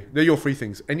 Okay, they're your 3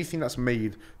 things. Anything that's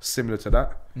made similar to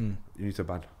that, you need to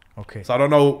ban. Okay. So I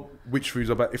don't know which foods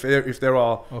are, but if there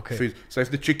are Okay. foods, so if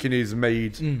the chicken is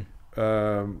made,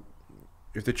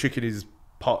 if the chicken is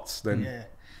pots, then Yeah.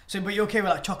 So, but you're okay with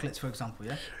like chocolates, for example,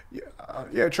 yeah? yeah, As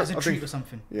a I treat think, or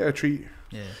something. yeah, a treat.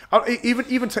 Yeah.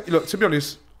 Look, to be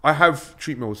honest, I have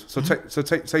treat meals, so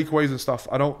takeaways and stuff.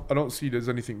 I don't see there's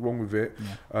anything wrong with it.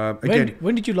 Again,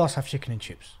 When did you last have chicken and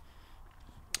chips?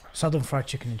 Southern fried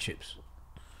chicken and chips.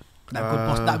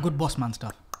 That good boss man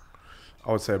stuff.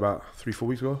 I would say about 3-4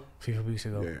 weeks ago. 3-4 weeks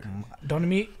ago. Yeah. Donna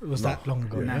meat was No. that long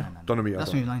ago? Yeah. Yeah. No. Donna meat. I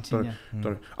That's don't- when you're 19, don't- yeah.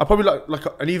 don't- I probably like,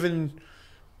 and even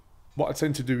what I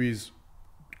tend to do is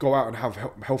go out and have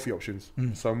healthy options.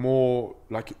 So more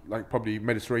like probably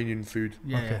Mediterranean food,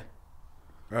 Yeah. Okay.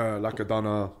 Yeah. like a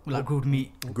Donna, Like grilled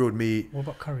meat. grilled meat. What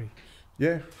about curry?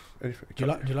 Yeah. Anything. Do you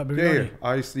like Yeah, biryani? yeah.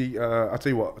 I see. I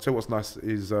tell you what's nice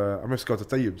is I must go to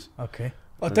Tayyib's. Okay.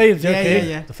 Oh, Tayyib's, Yeah, okay.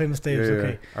 yeah. The famous Yeah, Tayyib's, yeah.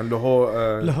 okay. And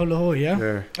Lahore. Lahore, yeah?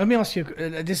 Yeah. Let me ask you,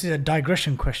 this is a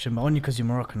digression question, but only because you're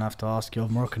Moroccan, I have to ask you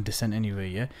of Moroccan descent anyway,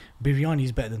 yeah? Biryani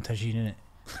is better than tagine,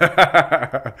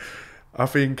 innit? I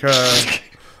think.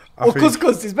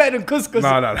 Couscous is better than couscous.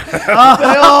 No.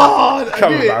 Oh,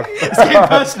 Come on, man. It's getting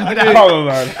personal now. Come on,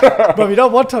 man. Bro, you know,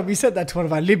 one time we said that to one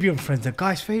of our Libyan friends, the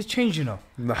guy's face changed, you know.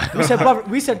 Nah.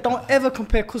 We said, don't ever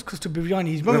compare couscous to biryani.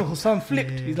 He's remember Hussein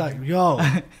flipped. He's like, yo.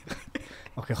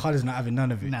 Okay, Khalid's not having none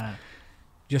of it. No.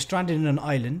 You're stranded in an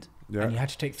island, Yeah. and you had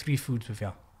to take 3 foods with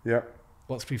you. Yeah.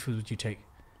 What 3 foods would you take?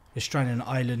 You're stranded in an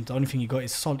island. The only thing you got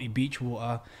is salty beach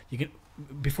water. You can,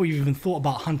 before you've even thought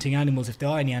about hunting animals, if there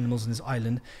are any animals on this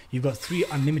island, you've got 3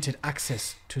 unlimited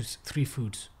access to 3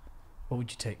 foods. What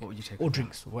would you take? What would you take? Or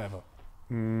drinks, or whatever.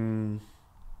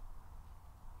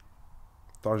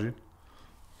 Tagine.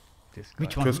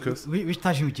 Which one? Couscous. Which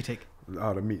tagine would you take?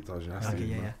 The meat tagine. Has to Okay, be,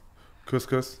 yeah, man. yeah.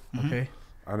 Couscous. Okay.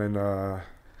 And then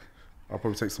I'll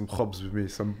probably take some khobs with me,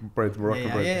 some bread,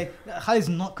 Moroccan bread. Yeah. Khalid's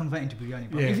not converting to biryani,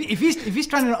 bro. Yeah. If he's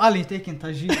trying to island, he's taking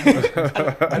tagine.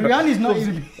 Biryani's not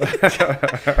even.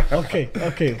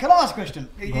 Okay. Can I ask a question?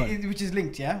 Go on. Which is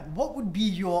linked, yeah? What would be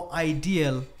your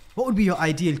ideal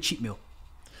cheat meal?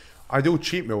 Ideal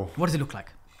cheat meal. What does it look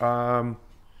like?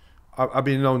 I've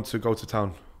been known to go to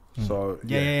town. So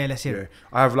Yeah, let's hear it.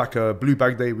 I have like a blue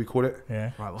bag day, we call it.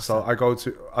 Yeah. Right, what's So that?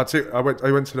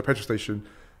 I went to the petrol station.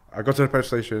 I got to the petrol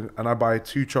station and I buy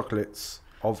 2 chocolates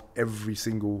of every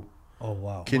single Oh,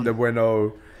 wow. Kinder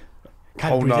Bueno,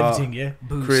 Cadbury's, Honor, everything, yeah?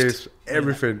 Boost. crisp,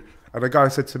 everything. And the guy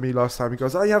said to me last time, he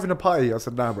goes, "Are you having a party?" I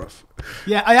said, "Nah, bruv.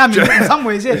 Yeah, I am in some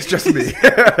ways, yeah. It's just me."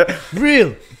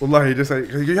 Real? Wallahi, just like,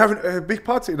 "You having a big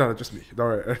party?" No, just me. Don't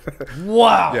worry.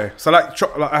 Wow. Yeah. So like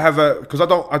I have because I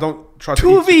don't try to 2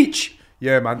 eat of each?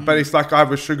 Yeah, man. But it's like I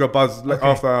have a sugar buzz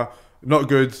after, not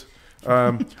good.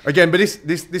 Again, but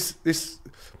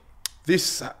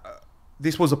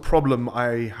this was a problem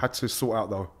I had to sort out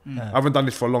though. I haven't done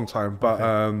this for a long time, but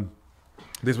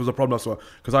this was a problem I saw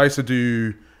because I used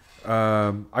to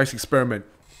experiment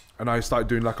and I started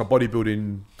doing like a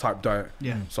bodybuilding type diet.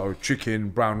 Yeah. So chicken,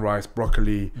 brown rice,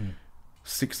 broccoli,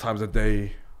 6 times a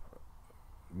day.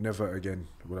 Never again.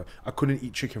 I couldn't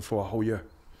eat chicken for a whole year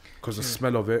because the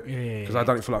smell of it. Because I'd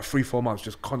done it for like 3-4 months,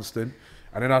 just constant.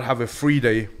 And then I'd have a free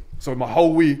day. So my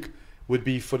whole week would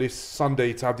be for this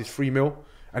Sunday to have this free meal,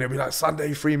 and it'd be like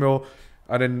Sunday free meal.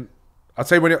 And then I'd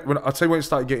say when it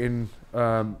started getting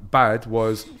bad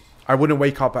was I wouldn't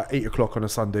wake up at 8 o'clock on a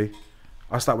Sunday.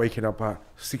 I started waking up at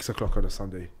 6 o'clock on a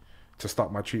Sunday to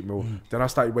start my cheat meal. Then I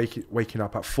started waking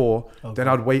up at 4. Okay. Then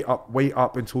I'd wait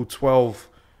up until 12:01,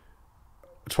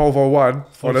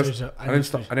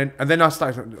 and then I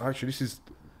started. Actually, this is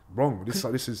wrong.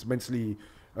 This is mentally.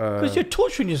 Because you're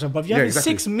torturing yourself, bruv. You're having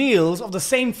exactly. 6 meals of the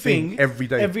same thing every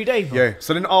day. Bro. Yeah.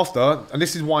 So then after, and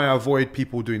this is why I avoid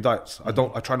people doing diets. I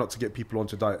try not to get people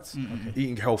onto diets.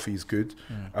 Eating healthy is good.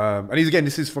 And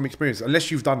this is from experience.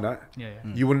 Unless you've done that,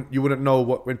 you wouldn't know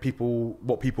what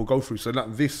people go through. So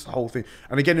like this whole thing,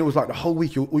 and again, it was like the whole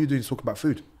week. All you're doing is talking about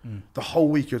food. The whole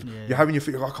week you're having your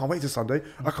food. I can't wait to Sunday.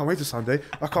 I can't wait to Sunday.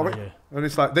 I can't wait. Yeah. And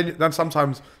it's like then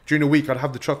sometimes during the week I'd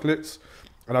have the chocolates,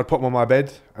 and I'd put them on my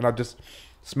bed, and I'd just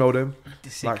smell them,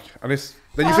 like, and it's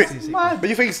then you think, but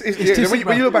you think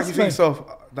when you look back, you think yourself,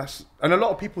 that's, and a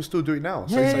lot of people still do it now.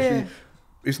 So it's actually,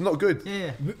 it's not good.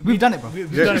 We've done it, bro.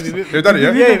 We've done it. We've done it.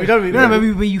 Yeah, we've done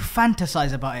it. Where you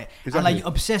fantasize about it, and like you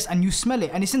obsess, and you smell it,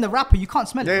 and it's in the wrapper. You can't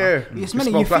smell it. You're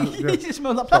smelling. You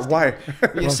smell like plastic. Why?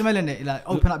 You're smelling it. Like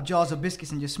open up jars of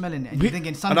biscuits, and you're smelling it, and you're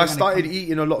thinking. And I started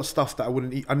eating a lot of stuff that I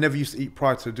wouldn't eat. I never used to eat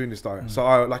prior to doing this diet. So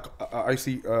I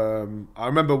see. I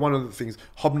remember one of the things,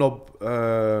 hobnob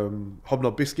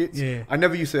biscuits. Yeah. I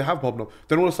never used to have hobnob.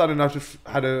 Then all of a sudden I just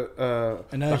had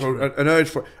an urge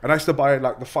for it, and I used to buy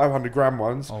like the 500-gram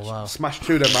ones. Oh, wow. Smash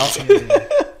 2 of them out.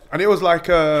 And it was like,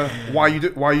 why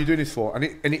are you doing this for? And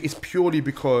it is purely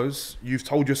because you've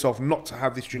told yourself not to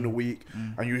have this during the week,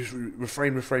 and you just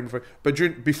refrain.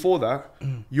 But before that,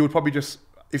 you would probably just,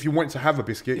 if you wanted to have a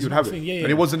biscuit, you'd have it. And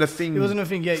it wasn't a thing. It wasn't a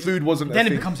thing. Yeah. Food wasn't. Then a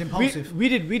thing. It becomes impulsive. We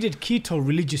did keto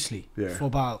religiously for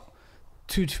about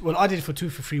 2. Well, I did it for 2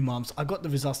 for 3 months. I got the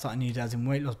results that I needed as in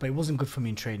weight loss, but it wasn't good for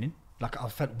me in training. Like I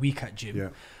felt weak at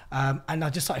gym, and I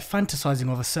just started fantasizing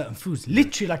over certain foods.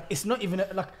 Literally, like it's not even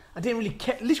like I didn't really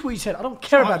care. Literally, what you said, I don't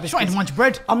care about this. I don't want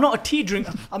bread. I'm not a tea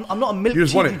drinker. I'm not a milk tea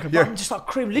drinker. But I'm just like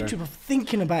craving, literally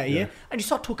thinking about it. And you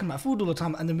start talking about food all the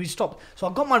time, and then we stopped. So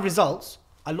I got my results.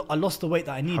 I lost the weight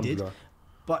that I needed,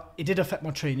 but it did affect my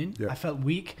training. I felt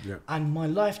weak, and my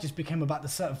life just became about the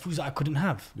certain foods that I couldn't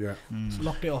have. So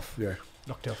locked it off.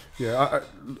 Locked it off.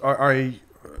 I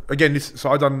again this.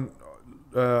 So I done.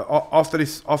 After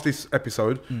this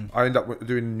episode, I ended up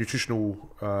doing nutritional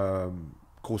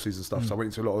courses and stuff. So I went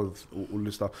into a lot of all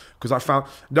this stuff because I found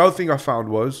the other thing I found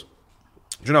was,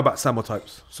 do you know about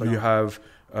somotypes? So you have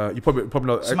you probably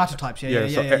know somatotypes.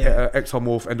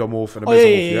 Ectomorph, endomorph, and a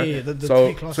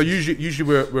mesomorph. So usually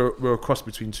we're a cross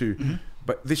between 2,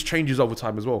 but this changes over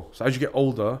time as well. So as you get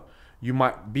older, you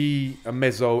might be a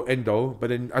endo,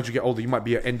 but then as you get older, you might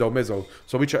be an endo-meso.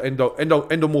 So which are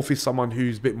endomorph is someone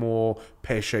who's a bit more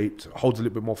pear-shaped, holds a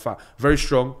little bit more fat, very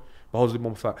strong, but holds a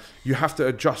little more fat. You have to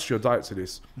adjust your diet to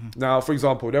this. Now, for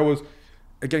example, there was,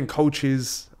 again,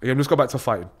 coaches, again, let's go back to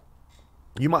fighting.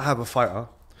 You might have a fighter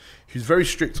who's very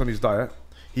strict on his diet.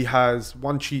 He has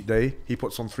 1 cheat day, he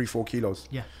puts on 3-4 kilos.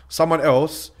 Someone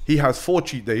else, he has 4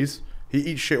 cheat days, he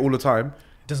eats shit all the time,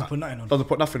 doesn't put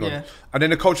nothing on. And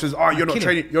then the coach says, you're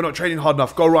not training hard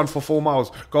enough. Go run for 4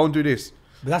 miles. Go and do this.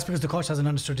 But that's because the coach hasn't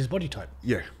understood his body type.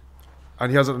 Yeah.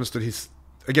 And he hasn't understood his,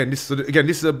 but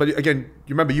again,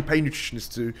 you remember you pay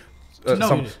nutritionists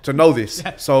to know this.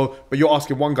 So, but you're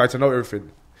asking one guy to know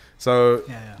everything. So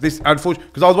this, unfortunately,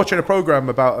 because I was watching a program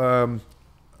about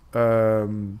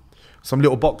some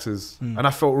little boxers, and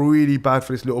I felt really bad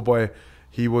for this little boy.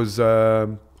 He was,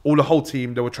 the whole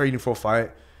team, they were training for a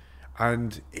fight,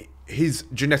 and his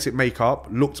genetic makeup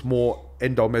looked more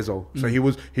endo-meso. So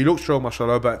he looked strong,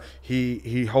 mashallah, but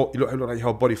he looked like he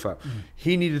held body fat.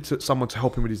 He needed someone to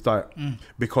help him with his diet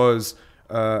because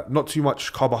not too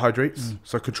much carbohydrates,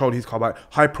 so control his carbohydrate,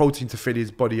 high protein to fill his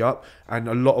body up, and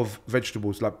a lot of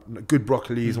vegetables, like good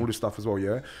broccolis, all this stuff as well,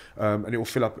 and it will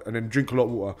fill up, and then drink a lot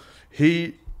of water.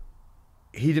 He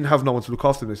didn't have no one to look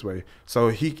after him this way, so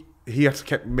he had to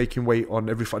keep making weight on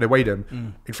every fight. They weighed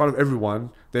him in front of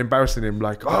everyone. They're embarrassing him,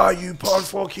 like, you put on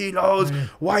 4 kilos.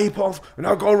 Why you put on? And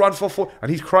I'll go run for 4.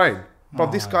 And he's crying.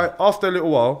 But this guy, after a little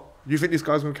while, do you think this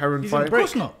guy's going to carry on fighting? Of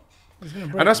course not.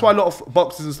 And that's why a lot of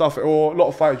boxers and stuff, or a lot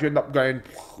of fighters, you end up going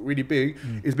really big,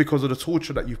 is because of the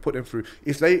torture that you've put them through.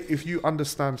 If you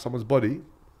understand someone's body,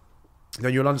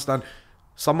 then you'll understand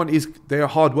they are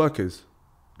hard workers.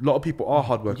 A lot of people are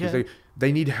hard workers. Yeah.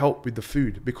 They need help with the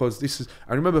food because this is.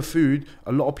 I remember food.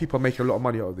 A lot of people are making a lot of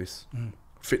money out of this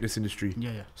fitness industry.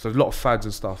 Yeah. So a lot of fads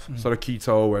and stuff. So the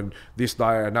keto and this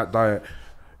diet and that diet.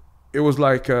 It was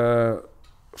like, for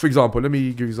example, let me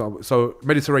give you an example. So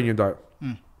Mediterranean diet,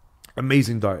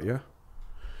 amazing diet. Yeah.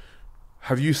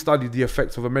 Have you studied the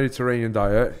effects of a Mediterranean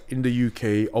diet in the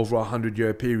UK over a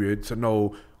 100-year period to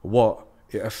know what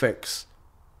it affects?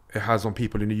 It has on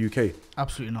people in the UK.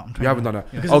 Absolutely not. You haven't done that.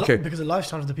 Because Okay. because the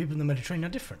lifestyle of the people in the Mediterranean are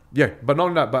different. Yeah, but not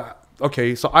only that. But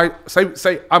okay, so I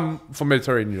say I'm from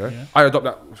Mediterranean. Yeah. I adopt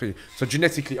that thing. So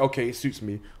genetically, okay, it suits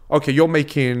me. Okay, you're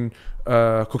making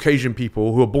Caucasian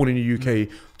people who are born in the UK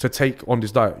to take on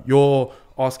this diet. You're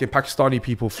asking Pakistani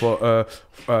people for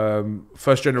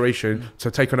first generation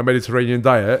to take on a Mediterranean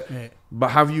diet. Yeah.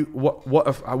 But have you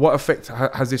what effect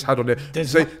has this had on it?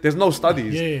 There's no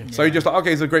studies. Yeah. So you're just like,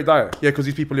 okay, it's a great diet. Yeah, because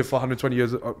these people live for 120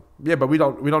 years. Yeah, but we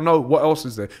don't know what else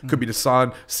is there. Could be the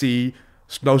sun, sea,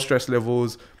 no stress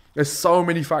levels. There's so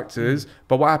many factors.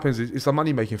 But what happens is it's a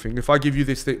money making thing. If I give you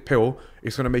this thick pill,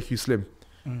 it's gonna make you slim.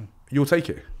 You'll take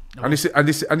it. And this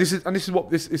is what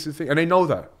this is the thing, and they know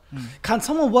that. Can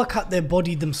someone work out their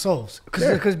body themselves?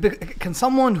 Because can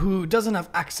someone who doesn't have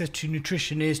access to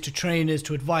nutritionists, to trainers,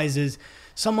 to advisors,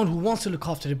 someone who wants to look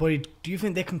after their body, do you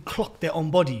think they can clock their own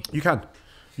body? You can.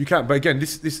 But again,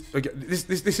 this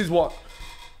is what.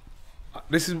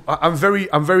 I'm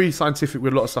very scientific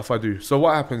with a lot of stuff I do. So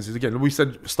what happens is, again, we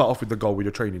said start off with the goal with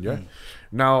your training. Yeah.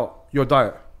 Now your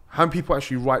diet. How many people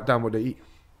actually write down what they eat?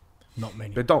 Not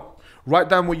many. They don't. Write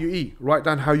down what you eat. Write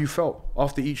down how you felt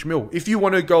after each meal. If you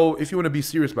want to be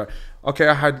serious about it.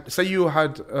 Okay, say your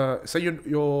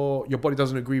body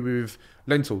doesn't agree with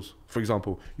lentils, for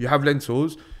example. You have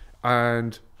lentils,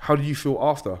 and how do you feel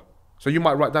after? So you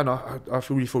might write down, I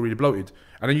feel really bloated.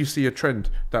 And then you see a trend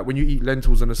that when you eat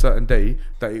lentils on a certain day,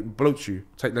 that it bloats you.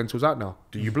 Take lentils out now.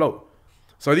 Do you bloat?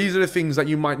 So these are the things that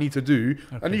you might need to do,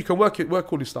 and you can work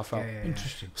all this stuff out. Yeah.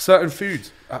 Interesting. Certain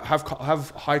foods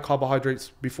have high carbohydrates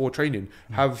before training.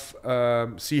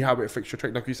 See how it affects your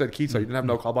training. Like you said, keto, you didn't have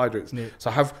no carbohydrates. Yeah.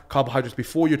 So have carbohydrates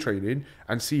before your training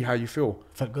and see how you feel.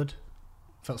 Felt good.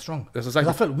 Felt strong. That's exactly.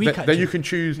 I felt weak. Then you can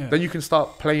choose. Yeah. Then you can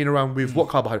start playing around with what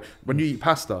carbohydrate. When you eat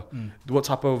pasta, what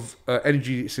type of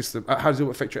energy system? How does it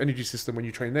affect your energy system when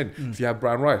you train? Then, if you have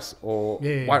brown rice or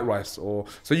white rice, so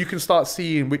you can start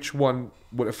seeing which one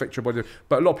will affect your body.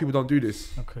 But a lot of people don't do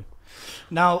this. Okay.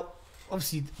 Now,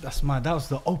 obviously, that was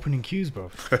the opening cues,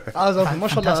 bro. That was open.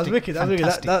 Mashallah, that was wicked.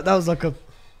 That was like a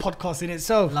podcast in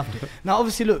itself. Loved it. Now,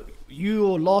 obviously, look,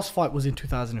 your last fight was in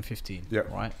 2015, yeah,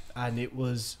 right? And it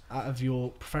was out of your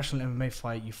professional MMA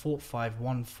fight, you fought 5,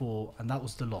 won 4, and that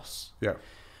was the loss. Yeah.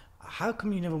 How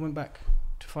come you never went back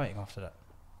to fighting after that,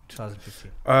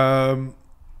 2015?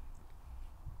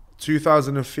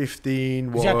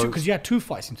 2015 was because you had 2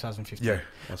 fights in 2015. Yeah,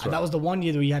 that's and that was the 1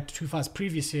 year where you had 2 fights.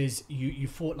 Previous years, you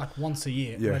fought like once a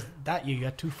year. Yeah. Whereas that year you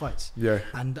had 2 fights. Yeah.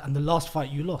 And the last fight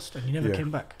you lost, and you never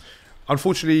came back.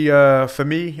 Unfortunately, for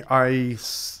me,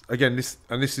 this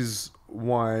is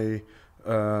why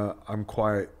I'm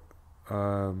quite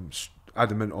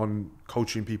adamant on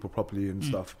coaching people properly and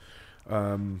stuff.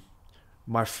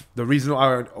 The reason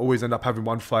I always end up having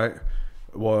one fight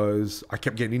was I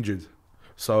kept getting injured.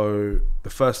 So the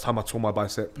first time I tore my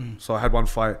bicep, so I had one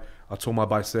fight, I tore my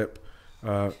bicep,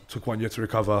 took 1 year to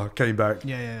recover, came back,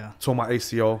 tore my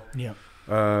ACL. Yeah.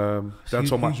 Then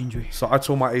Huge injury. So I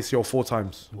tore my ACL 4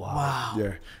 times. Wow.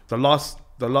 Yeah. The last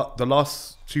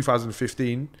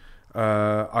 2015,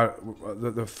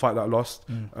 the fight that I lost,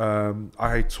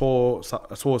 I tore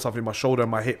something in my shoulder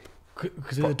and my hip.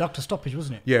 Because it was a doctor stoppage,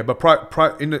 wasn't it? Yeah, but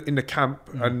in the camp,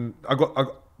 and I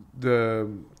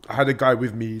had a guy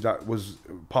with me that was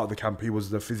part of the camp. He was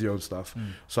the physio and stuff,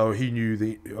 so he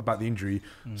knew about the injury.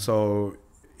 So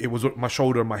it was my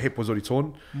shoulder and my hip was already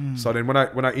torn. So then when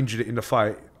I injured it in the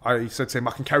fight, I said to him,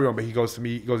 I can carry on, but he goes to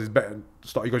me, it's better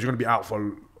stop. He goes, you're going to be out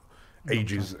for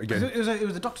ages again. It was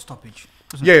a doctor stoppage.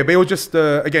 Yeah, but it was just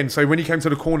again. So when he came to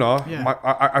the corner,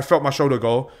 I felt my shoulder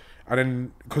go, and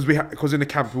then because in the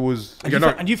camp it was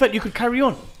and you felt you could carry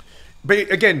on.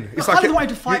 But again, it's I like don't want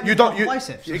to fight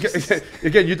biceps.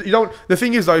 Again, you don't. The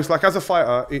thing is though, it's like as a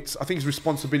fighter, I think it's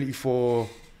responsibility for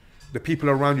the people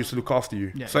around you to look after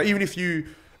you. Yeah. So even if you,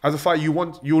 as a fighter,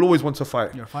 you'll always want to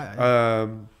fight. You're a fighter. Yeah.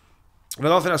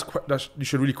 Another thing that you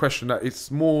should really question that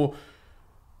it's more.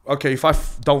 Okay, if I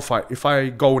don't fight, if I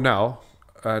go now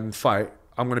and fight,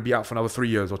 I'm going to be out for another 3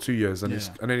 years or 2 years, and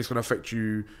then it's going to affect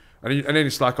you, and then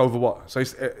it's like over what? So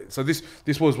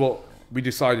this was what we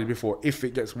decided before. If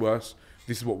it gets worse,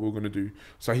 this is what we're going to do.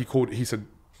 So he said,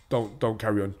 don't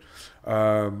carry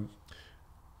on.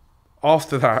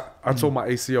 after that, I tore my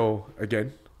ACL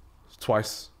again,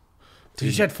 twice. So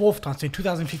you said fourth time. So in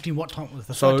 2015, what time was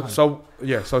the third time?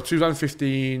 So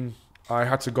 2015, I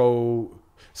had to go.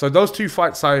 So those two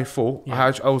fights I fought,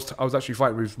 Yeah. I was actually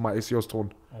fighting with my ACLs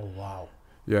torn. Oh wow.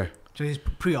 Yeah. So he's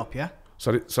pre-op, yeah.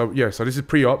 So this is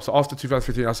pre-op. So after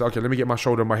 2015, I said, okay, let me get my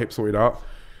shoulder and my hip sorted out.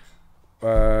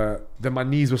 Then my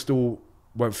knees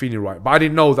weren't feeling right, but I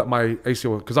didn't know that my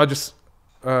ACL, because I just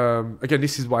again,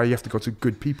 this is why you have to go to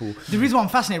good people. The reason why I'm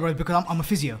fascinated, bro, is because I'm a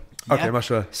physio. Okay, yeah?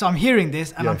 mashallah. So I'm hearing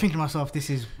this and Yeah. I'm thinking to myself, this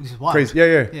is wild. Crazy, yeah.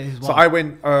 Yeah, this is So wild.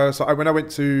 when I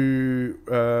went to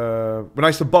when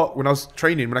I was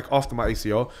training, after my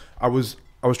ACL, I was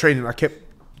training. I kept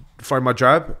throwing my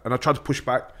jab and I tried to push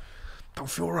back. Don't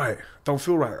feel right.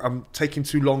 I'm taking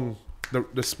too long.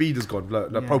 The speed is gone. The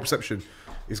Yeah. proprioception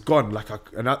is gone.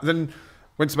 Then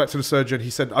went back to the surgeon. He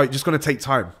said, "Oh, it's just gonna take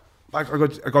time." I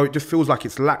go. It just feels like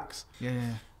it's lax. Yeah.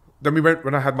 Then we went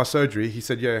when I had my surgery. He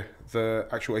said, "Yeah, the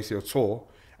actual ACL tore,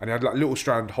 and he had like a little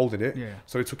strand holding it. Yeah.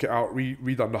 So they took it out,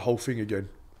 redone the whole thing again.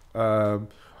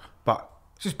 But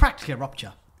So it's practically a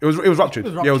rupture. it was ruptured.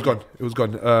 It was Yeah, ruptured. it was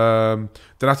gone.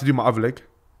 Then I had to do my other leg,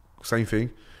 same thing.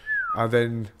 And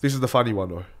then this is the funny one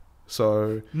though.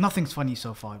 So Nothing's funny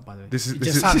so far, by the way. this is It this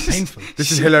just is sounds painful.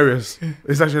 this is hilarious.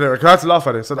 It's actually hilarious. 'Cause I had to laugh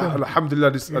at it. So alhamdulillah,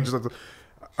 I just had to,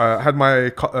 had my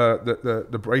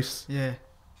the brace. Yeah.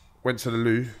 Went to the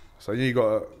loo. So you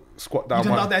got to squat You down.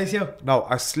 don't know the ACL. No,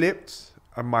 I slipped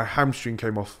and my hamstring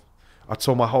came off. I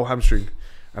tore my whole hamstring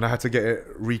and I had to get it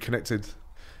reconnected.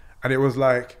 And it was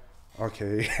like,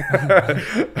 okay.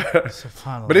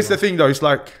 Subhanallah. But it's the thing though, it's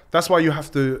like, that's why you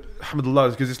have to,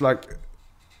 alhamdulillah, because it's like,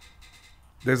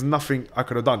 there's nothing I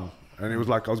could have done. And it was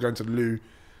like, I was going to the loo.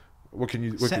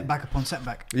 Setback upon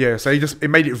setback. Yeah, so it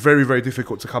made it very, very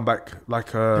difficult to come back.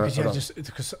 because I don't-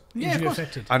 because Yeah, of injury course.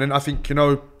 affected. And then I think,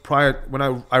 prior, when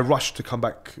I rushed to come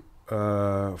back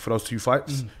for those two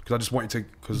fights, because I just wanted to,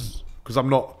 because I'm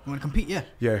not, You want to compete? Yeah.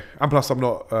 yeah, and plus I'm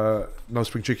not no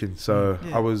spring chicken, so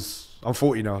Yeah. I'm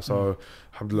 40 now, so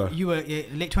alhamdulillah. You were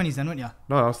late 20s then, weren't you?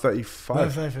 No, I was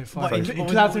 35. What, In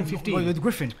 2015. With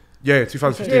Griffin. Yeah, 2015. I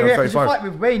was 'cause you 35. fight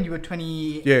with Wayne, you were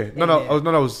 20. Yeah,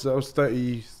 I was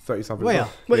 30 something. Were as ya?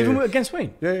 well. But Yeah, even yeah. against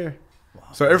Wayne. Yeah.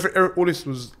 So all this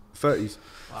was 30s.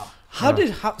 How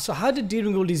did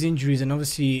dealing with all these injuries, and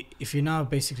obviously if you're now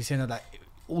basically saying that like,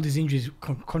 all these injuries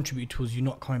contribute towards you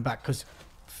not coming back because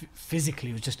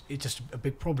physically it's just a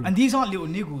big problem. And these aren't little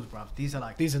niggles, bruv. These are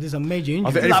like. these are major I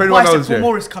injuries. think- like if anyone bicep knows, yeah.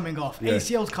 femoris coming off, Yeah.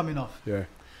 ACL's coming off. Yeah.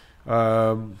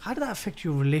 How did that affect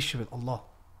your relationship with Allah?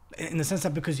 In the sense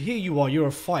that because here you are, you're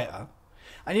a fighter,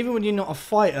 and even when you're not a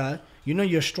fighter,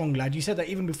 you're a strong lad. You said that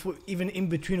even in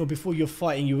between or before you're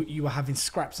fighting, you were having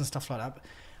scraps and stuff like that.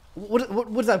 What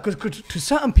is that? Because to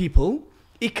certain people,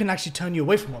 it can actually turn you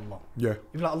away from Allah. Yeah.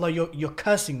 You're like, Allah, you're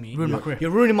cursing me. Ruin my career.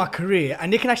 You're ruining my career,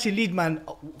 and it can actually lead man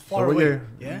far Well, away.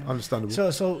 yeah. Understandable.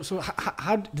 So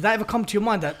how did that ever come to your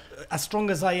mind that as strong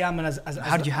as I am and as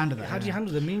How did you handle that? How did you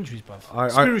handle the injuries, bruv? I-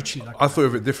 Spiritually, like I thought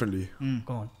of it differently.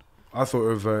 go on. I thought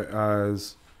of it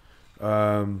as,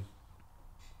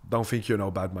 don't think you're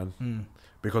no bad man.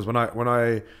 Because when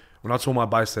I tore my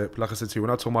bicep, like I said to you,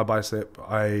 when I tore my bicep,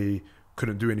 I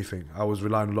couldn't do anything. I was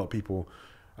relying on a lot of people,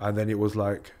 and then it was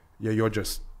like, yeah, you're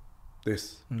just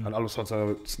this, and all of a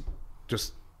sudden,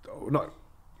 just not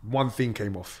one thing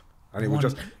came off, and it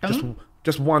was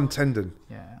just one tendon,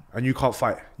 Yeah. and you can't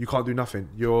fight, you can't do nothing.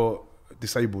 You're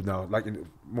disabled now, like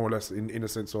more or less in a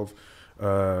sense of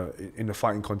in the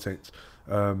fighting context.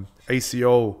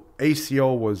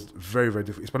 ACL was very, very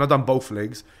difficult. It's when I done both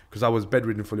legs, because I was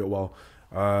bedridden for a little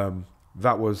while.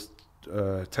 That was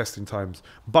testing times,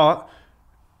 but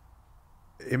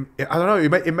I don't know.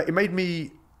 It made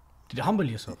me. Did you humble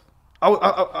yourself?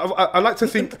 I like to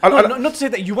think. Not to say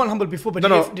that you weren't humble before, but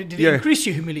No, did it yeah. increase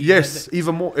your humility? Yes,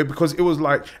 even more, because it was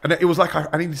like, and it was like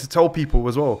I needed to tell people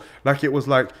as well. Like it was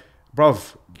like,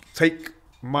 bruv, take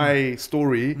my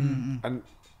story and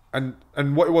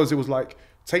what it was like,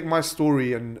 take my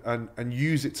story and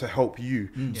use it to help you.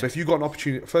 So if you got an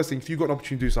opportunity, first thing, if you got an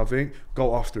opportunity to do something,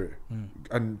 go after it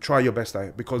and try your best at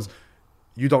it, because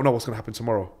you don't know what's going to happen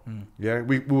tomorrow. Yeah,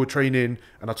 we were training,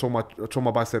 and I tore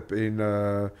my bicep in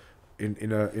the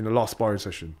last sparring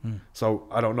session. So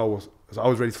I don't know. So I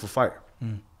was ready for fight.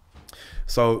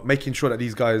 So making sure that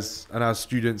these guys and our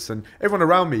students and everyone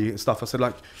around me and stuff, I said,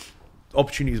 like,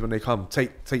 opportunities when they come,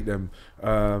 take them,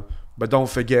 but don't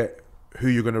forget who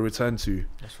you're going to return to.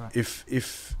 That's right.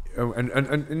 If and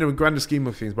in the grander scheme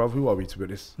of things, bruv, who are we to be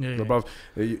honest? Yeah, yeah. Bruv,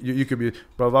 you could be,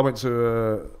 bruv. I went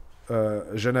to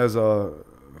Genèse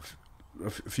a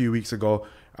few weeks ago,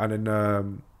 and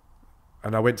then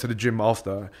and I went to the gym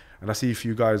after, and I see a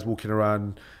few guys walking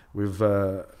around with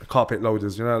carpet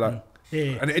loaders, you know, like,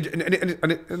 Yeah.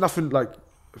 and nothing like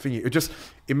thingy.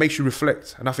 It makes you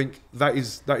reflect, and I think that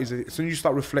is it. As soon as you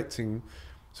start reflecting,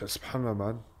 so subhanallah,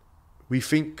 man, we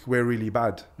think we're really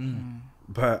bad,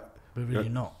 but But really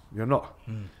not. you're not,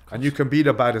 and you can be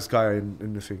the baddest guy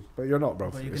in the thing, but you're not, bro.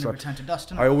 But you're It's going to like- return to dust,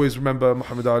 innit? I always remember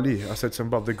Muhammad Ali. I said to him,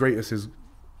 bro, the greatest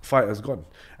fighter's gone,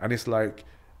 and it's like,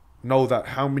 know that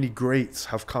how many greats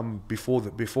have come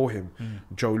before him,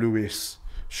 Joe Louis,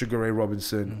 Sugar Ray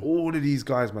Robinson, all of these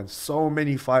guys, man. So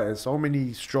many fighters, so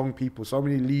many strong people, so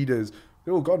many leaders.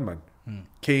 They're all gone, man.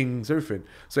 Kings, everything.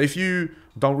 So if you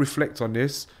don't reflect on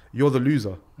this, you're the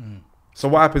loser. So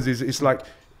what happens is, it's like,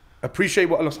 appreciate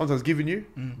what Allah sometimes given you,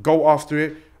 go after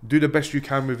it, do the best you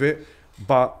can with it,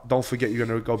 but don't forget you're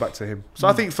going to go back to Him. So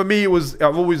I think for me,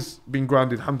 I've always been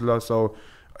grounded, alhamdulillah. So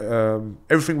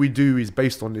everything we do is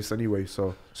based on this anyway.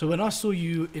 So So when I saw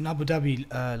you in Abu Dhabi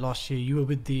last year, you were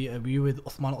with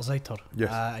Uthman Ozaitar.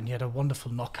 Yes. And he had a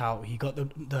wonderful knockout. He got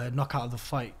the knockout of the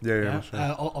fight. Yeah.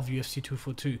 Of UFC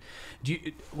 242.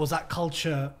 Was that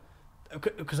culture?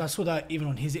 Because I saw that even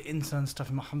on his Insta and stuff.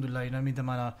 Alhamdulillah, you know what I mean. The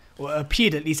man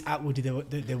appeared at least outwardly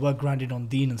they were grounded on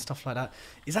Deen and stuff like that.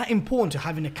 Is that important to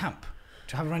have in a camp,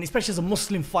 to have around, especially as a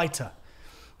Muslim fighter?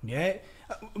 Yeah.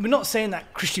 We're not saying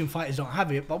that Christian fighters don't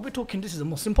have it, but we're talking, this is a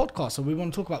Muslim podcast, so we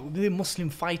want to talk about within Muslim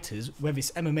fighters, whether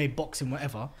it's MMA, boxing,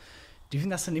 whatever. Do you think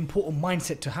that's an important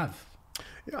mindset to have?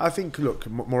 yeah, I think, look,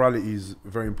 morality is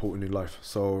very important in life.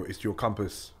 So it's your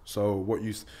compass. So what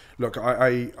you look,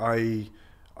 I've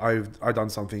done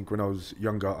something when I was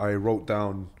younger. I wrote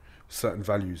down certain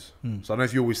values. So I don't know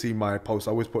if you always see my posts.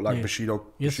 I always put like Bushido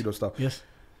stuff. Yes.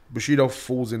 Bushido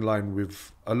falls in line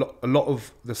with a lot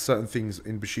of the certain things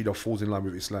in Bushido falls in line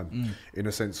with Islam in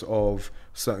a sense of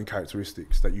certain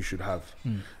characteristics that you should have.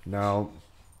 Now,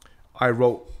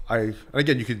 and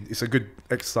again, it's a good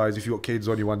exercise if you've got kids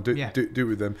or anyone, do it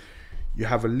with them. You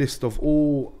have a list of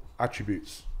all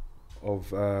attributes of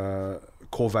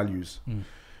core values.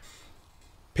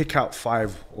 Pick out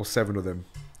 5 or 7 of them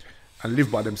and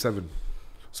live by them 7.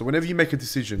 So whenever you make a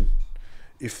decision,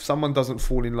 if someone doesn't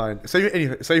fall in line, say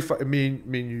if me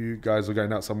and you guys are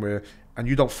going out somewhere and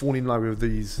you don't fall in line with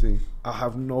these things, I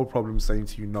have no problem saying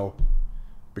to you no,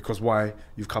 because why?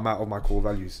 You've come out of my core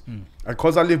values, and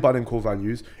because I live by them core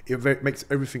values, it makes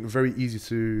everything very easy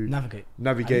to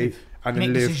navigate and Make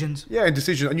live. decisions. Yeah, and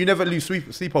decisions, and you never lose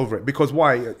sleep over it, because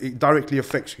why? It directly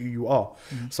affects who you are.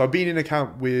 So being in a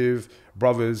camp with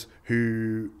brothers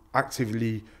who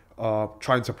actively are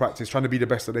trying to practice, trying to be the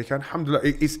best that they can, alhamdulillah,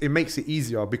 it makes it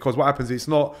easier, because what happens, it's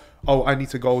not, oh, I need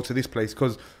to go to this place,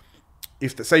 because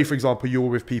if, say for example, you're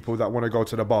with people that want to go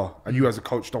to the bar and you as a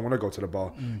coach don't want to go to the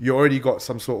bar, you already got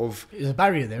some sort of There's a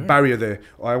barrier there. there.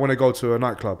 I want to go to a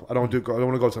nightclub. I don't want to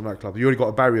go to a nightclub. You already got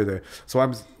a barrier there. So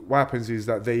what happens is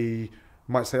that they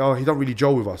might say, oh, he don't really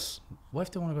gel with us. What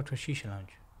if they want to go to a shisha lounge?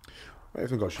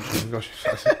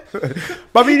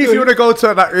 But I mean, if you want to go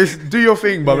to that, do your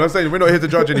thing, but I'm saying we're not here to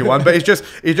judge anyone. But it's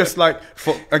just like,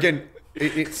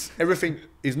 it's everything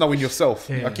is knowing yourself.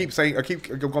 Yeah. I keep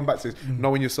going back to this,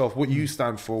 knowing yourself, what you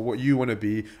stand for, what you want to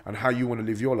be, and how you want to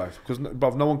live your life. Because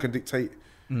no one can dictate.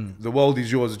 The world is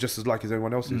yours just as like as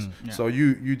anyone else's. So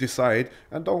you decide,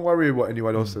 and don't worry what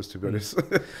anyone else says, to be honest.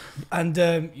 And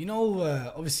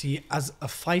obviously as a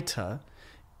fighter,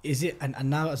 is it and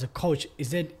now as a coach, is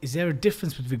there a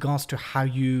difference with regards to how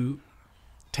you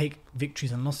take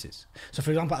victories and losses? So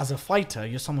for example, as a fighter,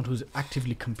 you're someone who's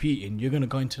actively competing, you're going to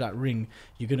go into that ring,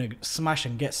 you're going to smash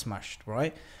and get smashed,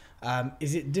 right?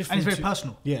 Is it different? And it's very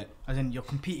personal. Yeah. As in, you're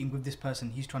competing with this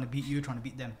person, he's trying to beat you, you're trying to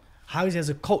beat them. How is it as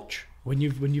a coach when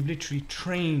you've literally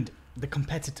trained the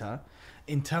competitor,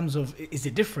 in terms of, is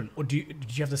it different, or did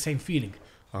you have the same feeling?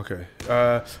 Okay.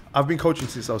 I've been coaching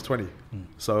since I was 20.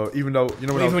 So even though,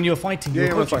 When you were fighting, you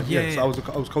were coaching. Yeah. So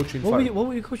I was coaching. What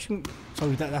were you coaching?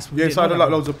 Sorry, that's Yeah, so I had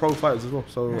loads of pro fighters as well.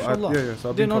 So so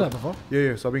I've didn't know that before.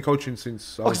 Yeah. So I've been coaching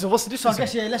since. Okay, so what's the So I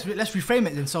difference? guess let's reframe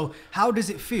it then. So how does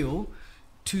it feel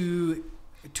to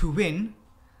win?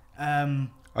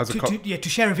 As a to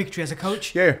share a victory as a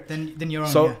coach. Yeah. Than your own.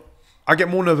 So yeah. I get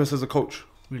more nervous as a coach.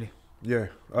 Really. Yeah.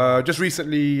 Just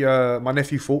recently, my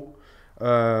nephew fought.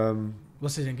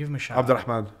 What's his name? Give him a shout.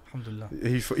 Abdurrahman. Alhamdulillah.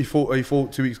 He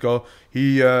fought 2 weeks ago.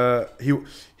 He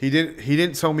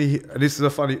didn't tell me. And this is a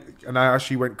funny. And I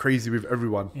actually went crazy with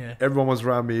everyone. Yeah. Everyone was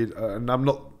around me, and I'm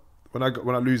not. When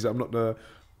I lose it, I'm not the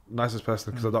nicest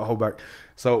person because I don't hold back.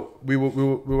 So we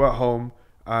were at home,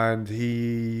 and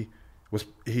I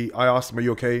asked him, "Are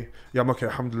you okay?" "Yeah, I'm okay.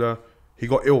 Alhamdulillah." He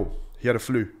got ill. He had a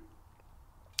flu,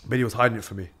 but he was hiding it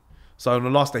from me. So on the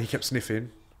last day, he kept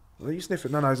sniffing. Are you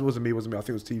sniffing? No, it wasn't me. I think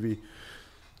it was TV.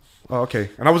 Oh, okay.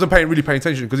 And I wasn't really paying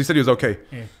attention because he said he was okay.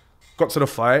 Yeah. Got to the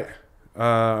fight.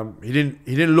 He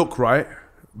didn't look right,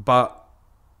 but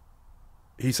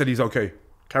he said he's okay.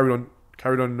 Carried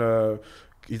on.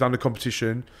 He's done the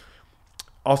competition.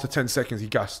 After 10 seconds, he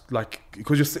gassed, like,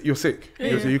 because you're sick.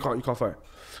 Yeah. You can't fight.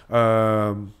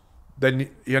 Then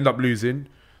he ended up losing.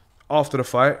 After the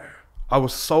fight, I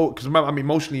was because I'm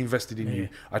emotionally invested in you.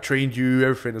 I trained you,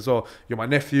 everything as well. You're my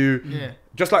nephew. Yeah.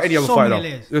 Just like any other So fighter. many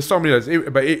layers. There's so many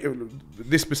layers. But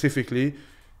this specifically,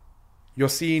 you're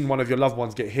seeing one of your loved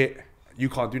ones get hit. You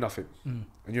can't do nothing. And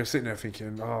you're sitting there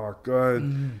thinking, oh,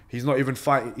 God, he's not even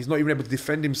fighting. He's not even able to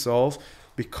defend himself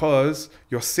because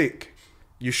you're sick.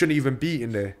 You shouldn't even be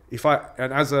in there. If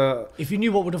you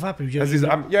knew what would have happened, I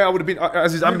would have been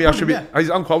as his ammi. I should be yeah. as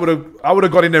his uncle. I would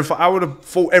have got in there. I would have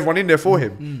fought everyone in there for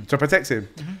him to protect him.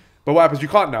 But what happens? You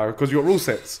can't now because you got rule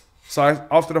sets. So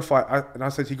after the fight, I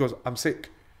said, he goes, I'm sick.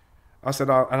 I said,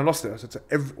 and I lost it. I said to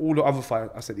all the other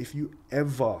fighters, I said, if you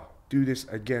ever do this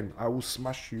again, I will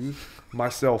smash you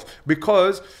myself.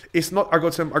 Because it's not. I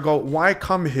got to him. I go, why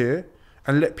come here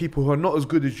and let people who are not as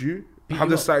good as you have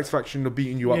the satisfaction of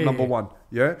beating you up? Number one,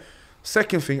 yeah.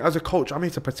 Second thing, as a coach, I'm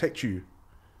here to protect you.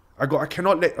 I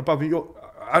cannot let above you.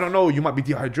 I don't know. You might be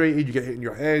dehydrated. You get hit in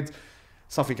your head.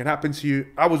 Something can happen to you.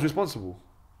 I was responsible.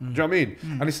 Do you know what I mean?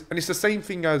 And it's the same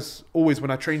thing as always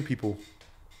when I train people.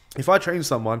 If I train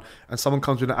someone and someone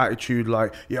comes with an attitude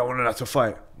like, yeah, I want to learn how to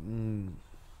fight.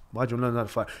 Why do you learn how to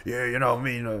fight? Yeah, you know what I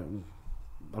mean?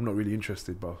 I'm not really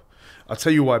interested, bro. I'll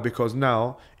tell you why. Because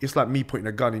now it's like me putting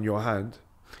a gun in your hand.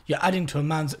 You're adding to a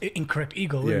man's incorrect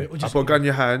ego. Yeah, I put a gun in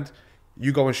your hand.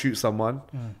 You go and shoot someone,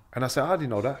 and I say, I didn't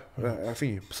know that. I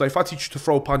think so. If I teach you to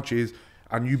throw punches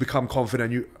and you become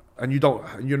confident, you're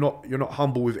not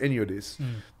humble with any of this.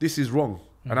 This is wrong.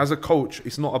 And as a coach,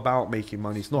 it's not about making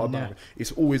money. It's not about.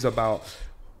 It's always about,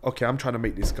 okay, I'm trying to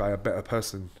make this guy a better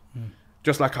person.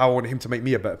 Just like I want him to make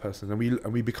me a better person,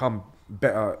 and we become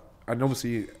better. And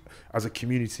obviously, as a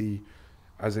community,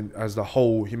 as the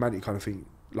whole humanity kind of thing,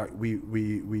 like we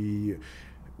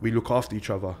look after each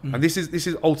other. And this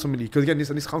is ultimately, because again,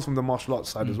 this comes from the martial arts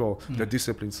side as well, the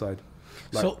discipline side.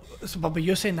 Like, but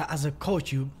you're saying that as a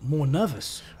coach, you're more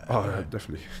nervous. Oh, yeah,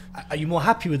 definitely. Are you more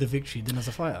happy with the victory than as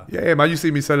a fighter? Yeah, man. You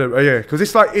see me celebrate. Yeah, because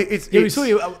it's like we saw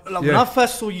you. When I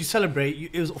first saw you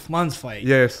celebrate, it was Uthman's fight.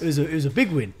 Yes, it was a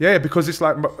big win. Yeah, because it's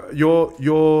like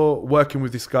you're working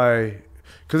with this guy.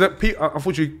 Because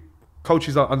unfortunately,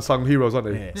 coaches are unsung heroes, aren't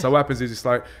they? Yeah. So what happens is it's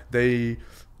like they're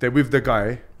with the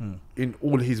guy in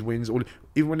all his wins,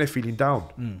 even when they're feeling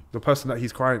down. The person that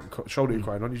he's crying, shoulder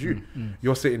crying on is you.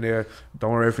 You're sitting there,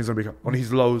 don't worry, everything's gonna be on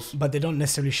his lows. But they don't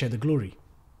necessarily share the glory.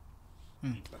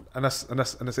 And that's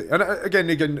it. And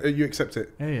again, you accept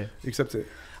it. Yeah. You accept it.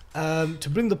 To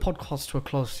bring the podcast to a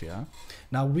close here,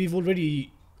 now we've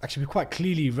already we quite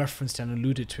clearly referenced and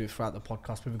alluded to it throughout the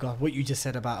podcast with regard to what you just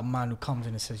said about a man who comes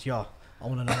in and says, yeah, I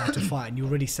want to learn how to fight, and you're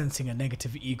already sensing a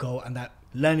negative ego, and that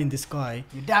learning this guy,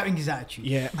 you're doubting his attitude.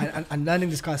 Yeah, and learning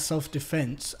this guy's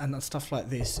self-defense and stuff like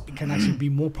this, it can actually be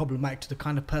more problematic to the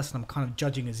kind of person I'm kind of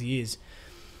judging as he is.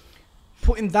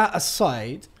 Putting that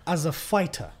aside, as a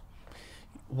fighter,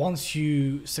 once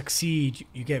you succeed,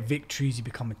 you get victories, you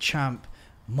become a champ,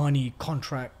 money,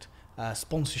 contract,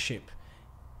 sponsorship,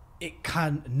 it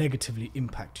can negatively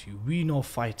impact you. We know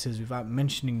fighters, without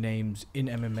mentioning names, in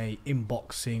MMA, in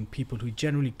boxing, people who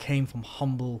generally came from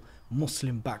humble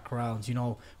Muslim backgrounds,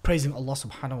 praising Allah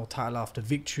subhanahu wa ta'ala after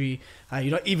victory,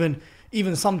 even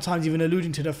sometimes even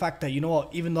alluding to the fact that,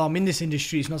 even though I'm in this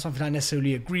industry, it's not something I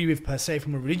necessarily agree with per se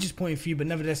from a religious point of view, but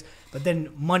nevertheless, but then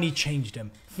money changed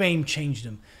them, fame changed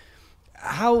them.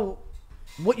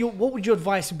 What would your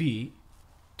advice be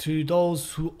to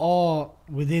those who are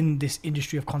within this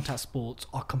industry of contact sports,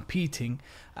 are competing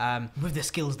with the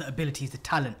skills, the abilities, the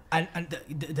talent, and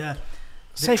the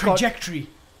trajectory,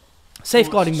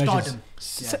 safeguarding measures,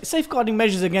 stardom. Safeguarding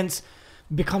measures against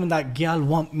becoming that girl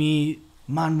want me,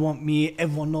 man want me,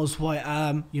 everyone knows who I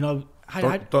am.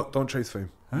 Don't chase fame.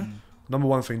 Huh? Number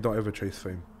one thing, don't ever chase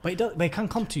fame. But it can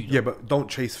come to you. Yeah, but don't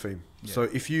chase fame. Yeah. So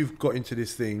if you've got into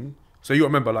this thing, so you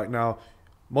remember, like now,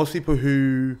 most people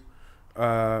who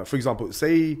for example,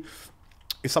 say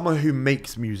if someone who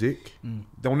makes music,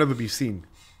 they'll never be seen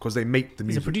because they make the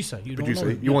music. He's a producer. He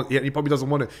probably doesn't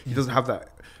want it. He doesn't have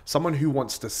that. Someone who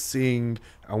wants to sing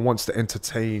and wants to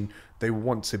entertain, they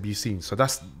want to be seen. So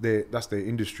that's their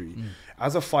industry.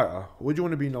 As a fighter, what do you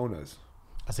want to be known as?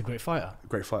 As a great fighter.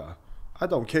 Great fighter. I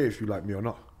don't care if you like me or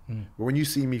not. But when you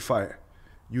see me fight,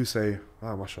 you say,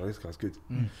 "Ah, mashallah, this guy's good."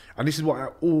 And this is what I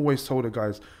always told the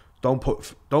guys. Don't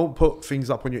put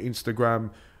things up on your Instagram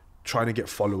trying to get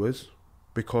followers.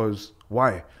 because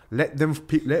why?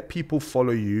 Let people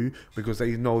follow you because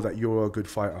they know that you're a good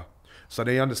fighter. So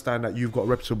they understand that you've got a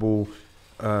reputable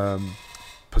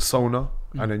persona,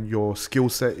 and then your skill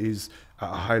set is at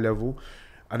a high level.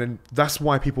 And then that's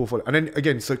why people follow. And then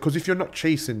again, so because if you're not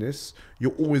chasing this,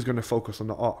 you're always going to focus on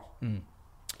the art.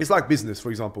 It's like business, for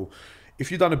example.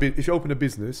 If you open a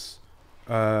business,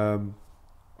 I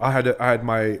had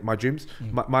my gyms.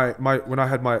 When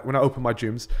I opened my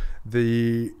gyms,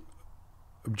 the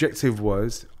objective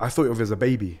was I thought of it as a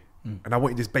baby, and I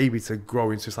wanted this baby to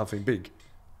grow into something big.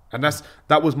 And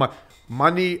that was my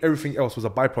money. Everything else was a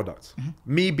byproduct.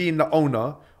 Me being the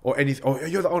owner or anything. Oh,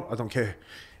 you're the owner. I don't care.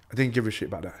 I didn't give a shit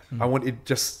about that.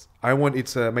 I wanted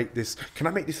to make this. Can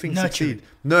I make this thing succeed?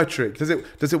 Nurture it.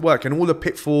 Does it work? And all the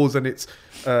pitfalls and its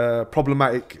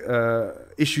problematic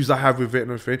issues I have with it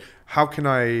and everything. How can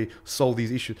I solve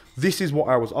these issues? This is what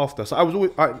I was after. So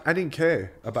I didn't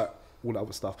care about all that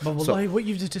other stuff. But what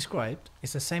you've just described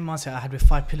is the same mindset I had with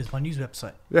 5 Pillars, my news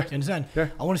website. Yeah. Do you understand? Yeah.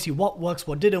 I want to see what works,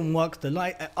 what didn't work,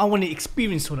 I want to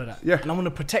experience all of that. Yeah. And I want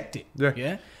to protect it. Yeah.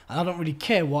 Yeah. And I don't really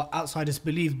care what outsiders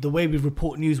believe, the way we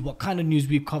report news, what kind of news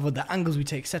we cover, the angles we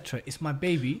take, etc. It's my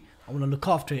baby. I want to look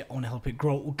after it. I want to help it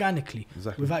grow organically,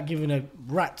 without giving a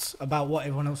rat's about what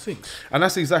everyone else thinks. And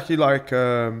that's exactly like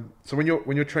so when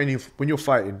you're training, when you're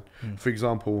fighting, for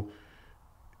example,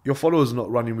 your followers are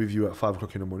not running with you at 5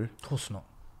 o'clock in the morning. Of course not.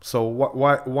 So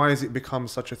why has it become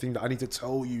such a thing that I need to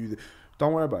tell you?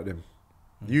 Don't worry about them.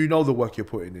 You know the work you're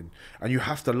putting in, and you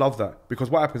have to love that,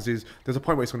 because what happens is there's a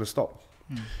point where it's going to stop.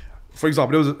 For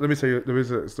example, let me tell you, there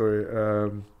was a story.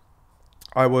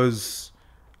 I was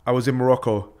in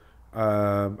Morocco.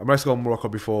 I used to go to Morocco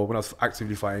before when I was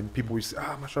actively fighting. People used to say,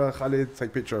 mashallah, Khalid,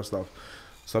 take pictures and stuff.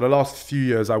 So the last few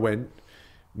years I went,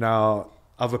 now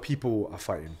other people are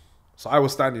fighting. So I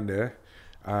was standing there,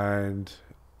 and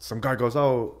some guy goes,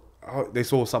 they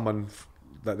saw someone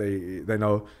that they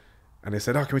know, and they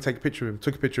said, can we take a picture of him?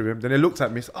 Took a picture of him. Then they looked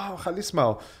at me, said, Khalid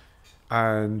Ismail.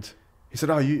 And he said,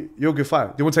 you're a good fighter.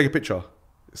 Do you want to take a picture?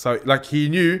 So like he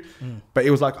knew, but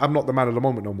it was like, I'm not the man of the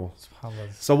moment no more.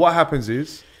 So what happens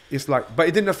is, it's like, but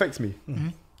it didn't affect me.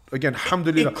 Again,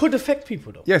 alhamdulillah. It could affect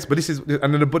people though. Yes, but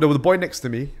and then there was a boy next to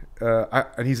me,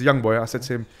 and he's a young boy. I said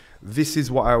to him, this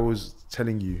is what I was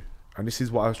telling you. And this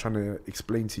is what I was trying to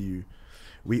explain to you.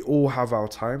 We all have our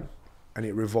time, and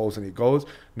it revolves and it goes.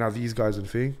 Now these guys and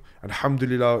thing, and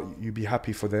alhamdulillah, you be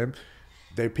happy for them.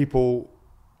 They're people,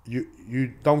 you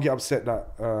don't get upset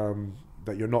that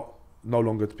that you're no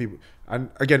longer the people. And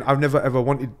again, I've never ever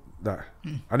wanted that.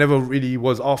 I never really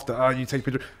was after, you take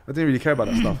pictures. I didn't really care about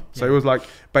that stuff. So it was like,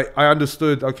 but I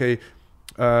understood, okay,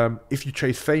 if you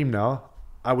chase fame now,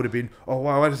 I would have been,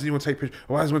 why does anyone take picture?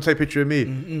 Why does anyone take a picture of me?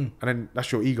 And then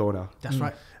that's your ego now. That's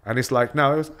right. And it's like,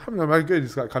 now it was, I'm good.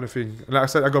 It's that kind of thing. And like I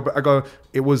said, I go.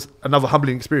 It was another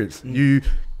humbling experience. You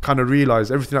kind of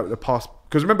realize everything out of the past.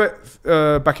 Because remember,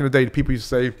 back in the day, people used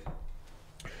to say,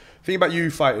 think about you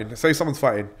fighting. Say someone's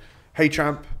fighting. Hey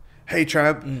champ, hey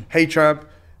champ, hey champ.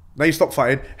 Now you stop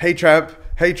fighting. Hey champ,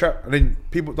 hey champ. And then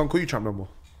people don't call you champ no more.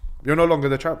 You're no longer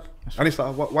the champ. And it's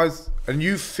like, why is, and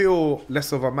you feel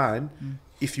less of a man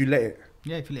if you let it.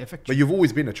 Yeah, if you let it affect you. But you've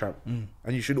always been a champ, and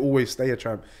you should always stay a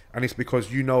champ. And it's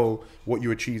because you know what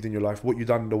you achieved in your life, what you've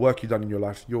done, the work you've done in your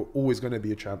life. You're always going to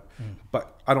be a champ.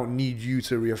 But I don't need you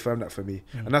to reaffirm that for me.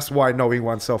 And that's why knowing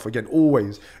oneself, again,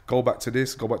 always go back to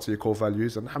this, go back to your core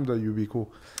values, and alhamdulillah, you'll be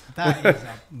cool. That is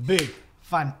a big,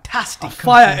 fantastic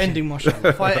fire conclusion. ending,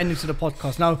 mashallah. Fire ending to the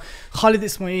podcast. Now, Khalid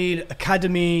Ismail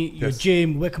Academy, your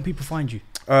gym, where can people find you?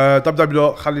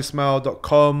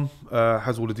 www.khalidismail.com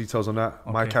has all the details on that.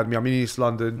 My academy. I'm in East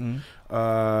London.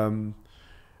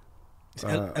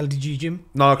 LDG gym?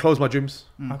 No, I closed my gyms.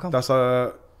 How come?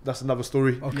 That's another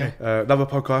story. Okay. Another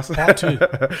podcast. Part 2.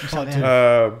 Part two.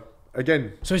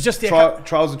 Again, So it's just the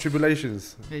trials and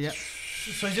tribulations. Yeah.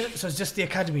 so it's just the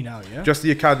academy now, yeah? Just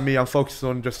the academy. I'm focused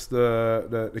on just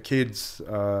the kids,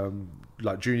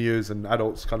 like juniors and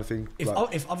adults kind of thing. If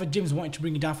other gyms wanted to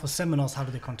bring you down for seminars, how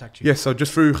do they contact you? Yes, so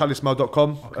just through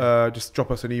khalidismail.com. Just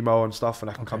drop us an email and stuff, and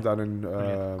I can come down and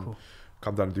Cool.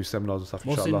 come down and do seminars and stuff.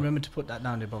 Also, Inshallah. remember to put that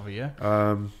down there, brother, yeah?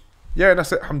 Yeah, and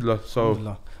that's it. Alhamdulillah. So.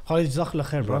 Alhamdulillah. Khalid, jazakallah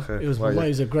khair, bro. Jazakallah khair. It was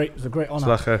a great honor.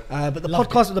 Jazakallah khair. But the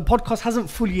podcast hasn't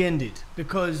fully ended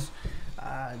because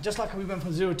just like we went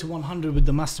from 0 to 100 with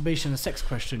the masturbation and sex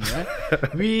question, right?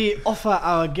 We offer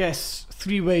our guests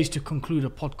 3 ways to conclude a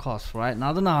podcast, right? Now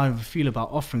I don't know how I feel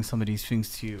about offering some of these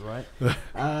things to you, right?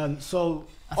 So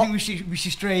I think we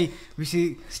should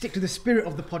stick to the spirit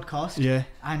of the podcast. Yeah.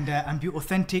 And be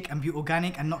authentic and be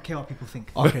organic and not care what people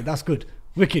think. Okay, that's good.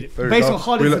 Wicked. There we Based go. on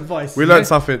Khalid's advice. We learned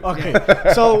something. Okay.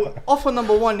 So offer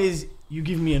number 1 is you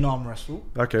give me an arm wrestle.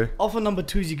 Okay. Offer number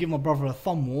 2 is you give my brother a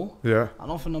thumb war. Yeah. And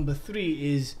offer number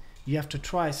 3 is you have to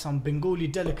try some Bengali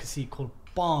delicacy called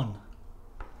pan.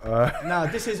 Now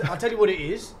this is, I'll tell you what it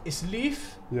is. It's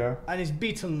leaf Yeah. and it's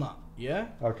beetle nut. Yeah.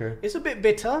 Okay. It's a bit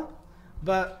bitter,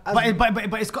 but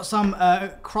But it's got some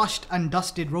crushed and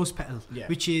dusted rose petal, yeah,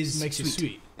 which is makes it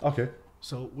sweet. Okay.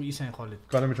 So what are you saying, Khalid?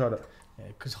 Go on, let me try that. Yeah,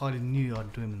 because Khalid knew you are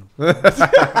doing.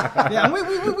 Yeah, and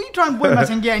we try and boil man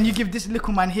and you give this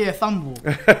little man here a thumb. What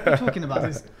are you talking about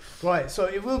this? Right. So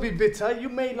it will be bitter. You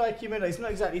may like. It's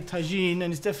not exactly tagine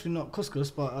and it's definitely not couscous,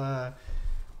 but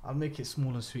I'll make it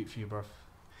small and sweet for you, bruv.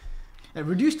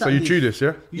 Reduce that. So you leaf. chew this,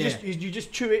 yeah? You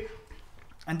just chew it.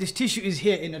 And this tissue is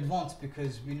here in advance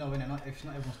because we know when if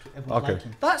not everyone's Okay.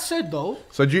 liking. That said, though,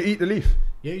 So do you eat the leaf?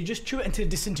 yeah, you just chew it until it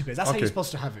disintegrates. That's how Okay. you're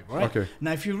supposed to have it, right? Okay.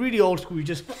 Now, if you're really old school, you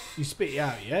spit it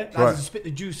out, yeah. That Right. is, you spit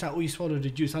the juice out, or you swallow the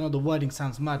juice. I know the wording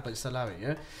sounds mad, but just allow it,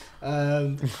 yeah.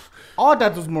 Our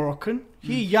dad was Moroccan.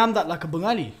 He yammed that like a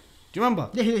Bengali. Do you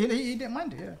remember? Yeah, he didn't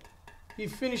mind it. Yeah. He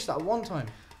finished that one time.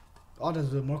 Our dad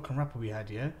was a Moroccan rapper we had,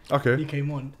 yeah. He Okay.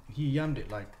 came on. He yammed it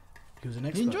like he was an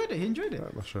expert. He enjoyed it.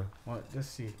 Right, not sure. Right, let's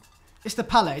see. It's the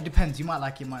palate. It depends. You might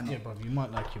like it, might not. Yeah, bro, you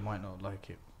might like it, you might not like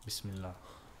it. Bismillah.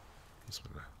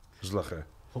 Bismillah. Bismillah.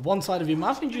 For one side of your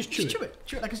mouth, and just chew Just it.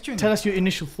 chew it like it's chewing. Tell us your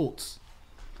initial thoughts.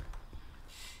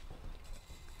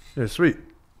 Yeah, sweet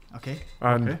Okay,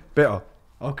 and Okay. bitter.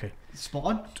 Okay. spot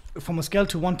on. From a scale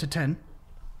to 1 to 10,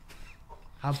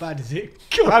 how bad is it?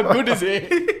 How good is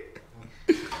it?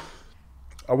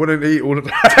 I wouldn't eat all of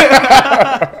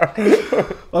that.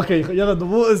 Okay, yeah, the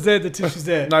water's there, the tissue's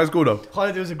there. No, it's good though.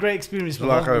 Khalid, it was a great experience, bro.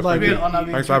 Like, Like, thank you. Real honor,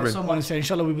 we Thanks for enjoyed it having so me. much. honestly,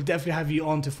 inshallah, we will definitely have you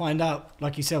on to find out,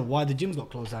 like you said, why the gyms got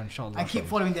closed down, inshallah. And keep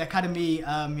following the academy.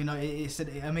 It's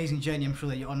an amazing journey. I'm sure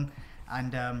that you're on,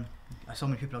 and so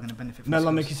many people are going to benefit from May Allah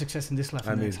this. make you success in this life.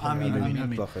 and the next. Ameen, ameen.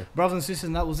 Bismillah. Brothers and sisters,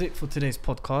 that was it for today's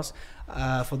podcast.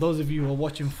 For those of you who are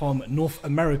watching from North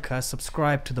America,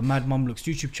 subscribe to the Mad Mamluks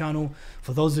YouTube channel.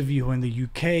 For those of you who are in the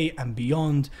UK and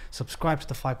beyond, subscribe to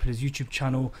the 5 Pillars YouTube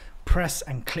channel. Press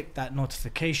and click that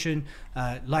notification.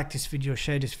 Like this video,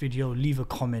 share this video, leave a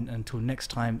comment. Until next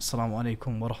time, Assalamu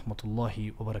alaikum wa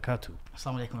rahmatullahi wa barakatuh.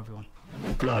 Assalamu alaikum, everyone.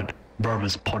 Blood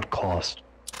Brothers Podcast.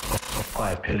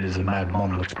 5 Pillars of Mad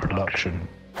Monolith Production.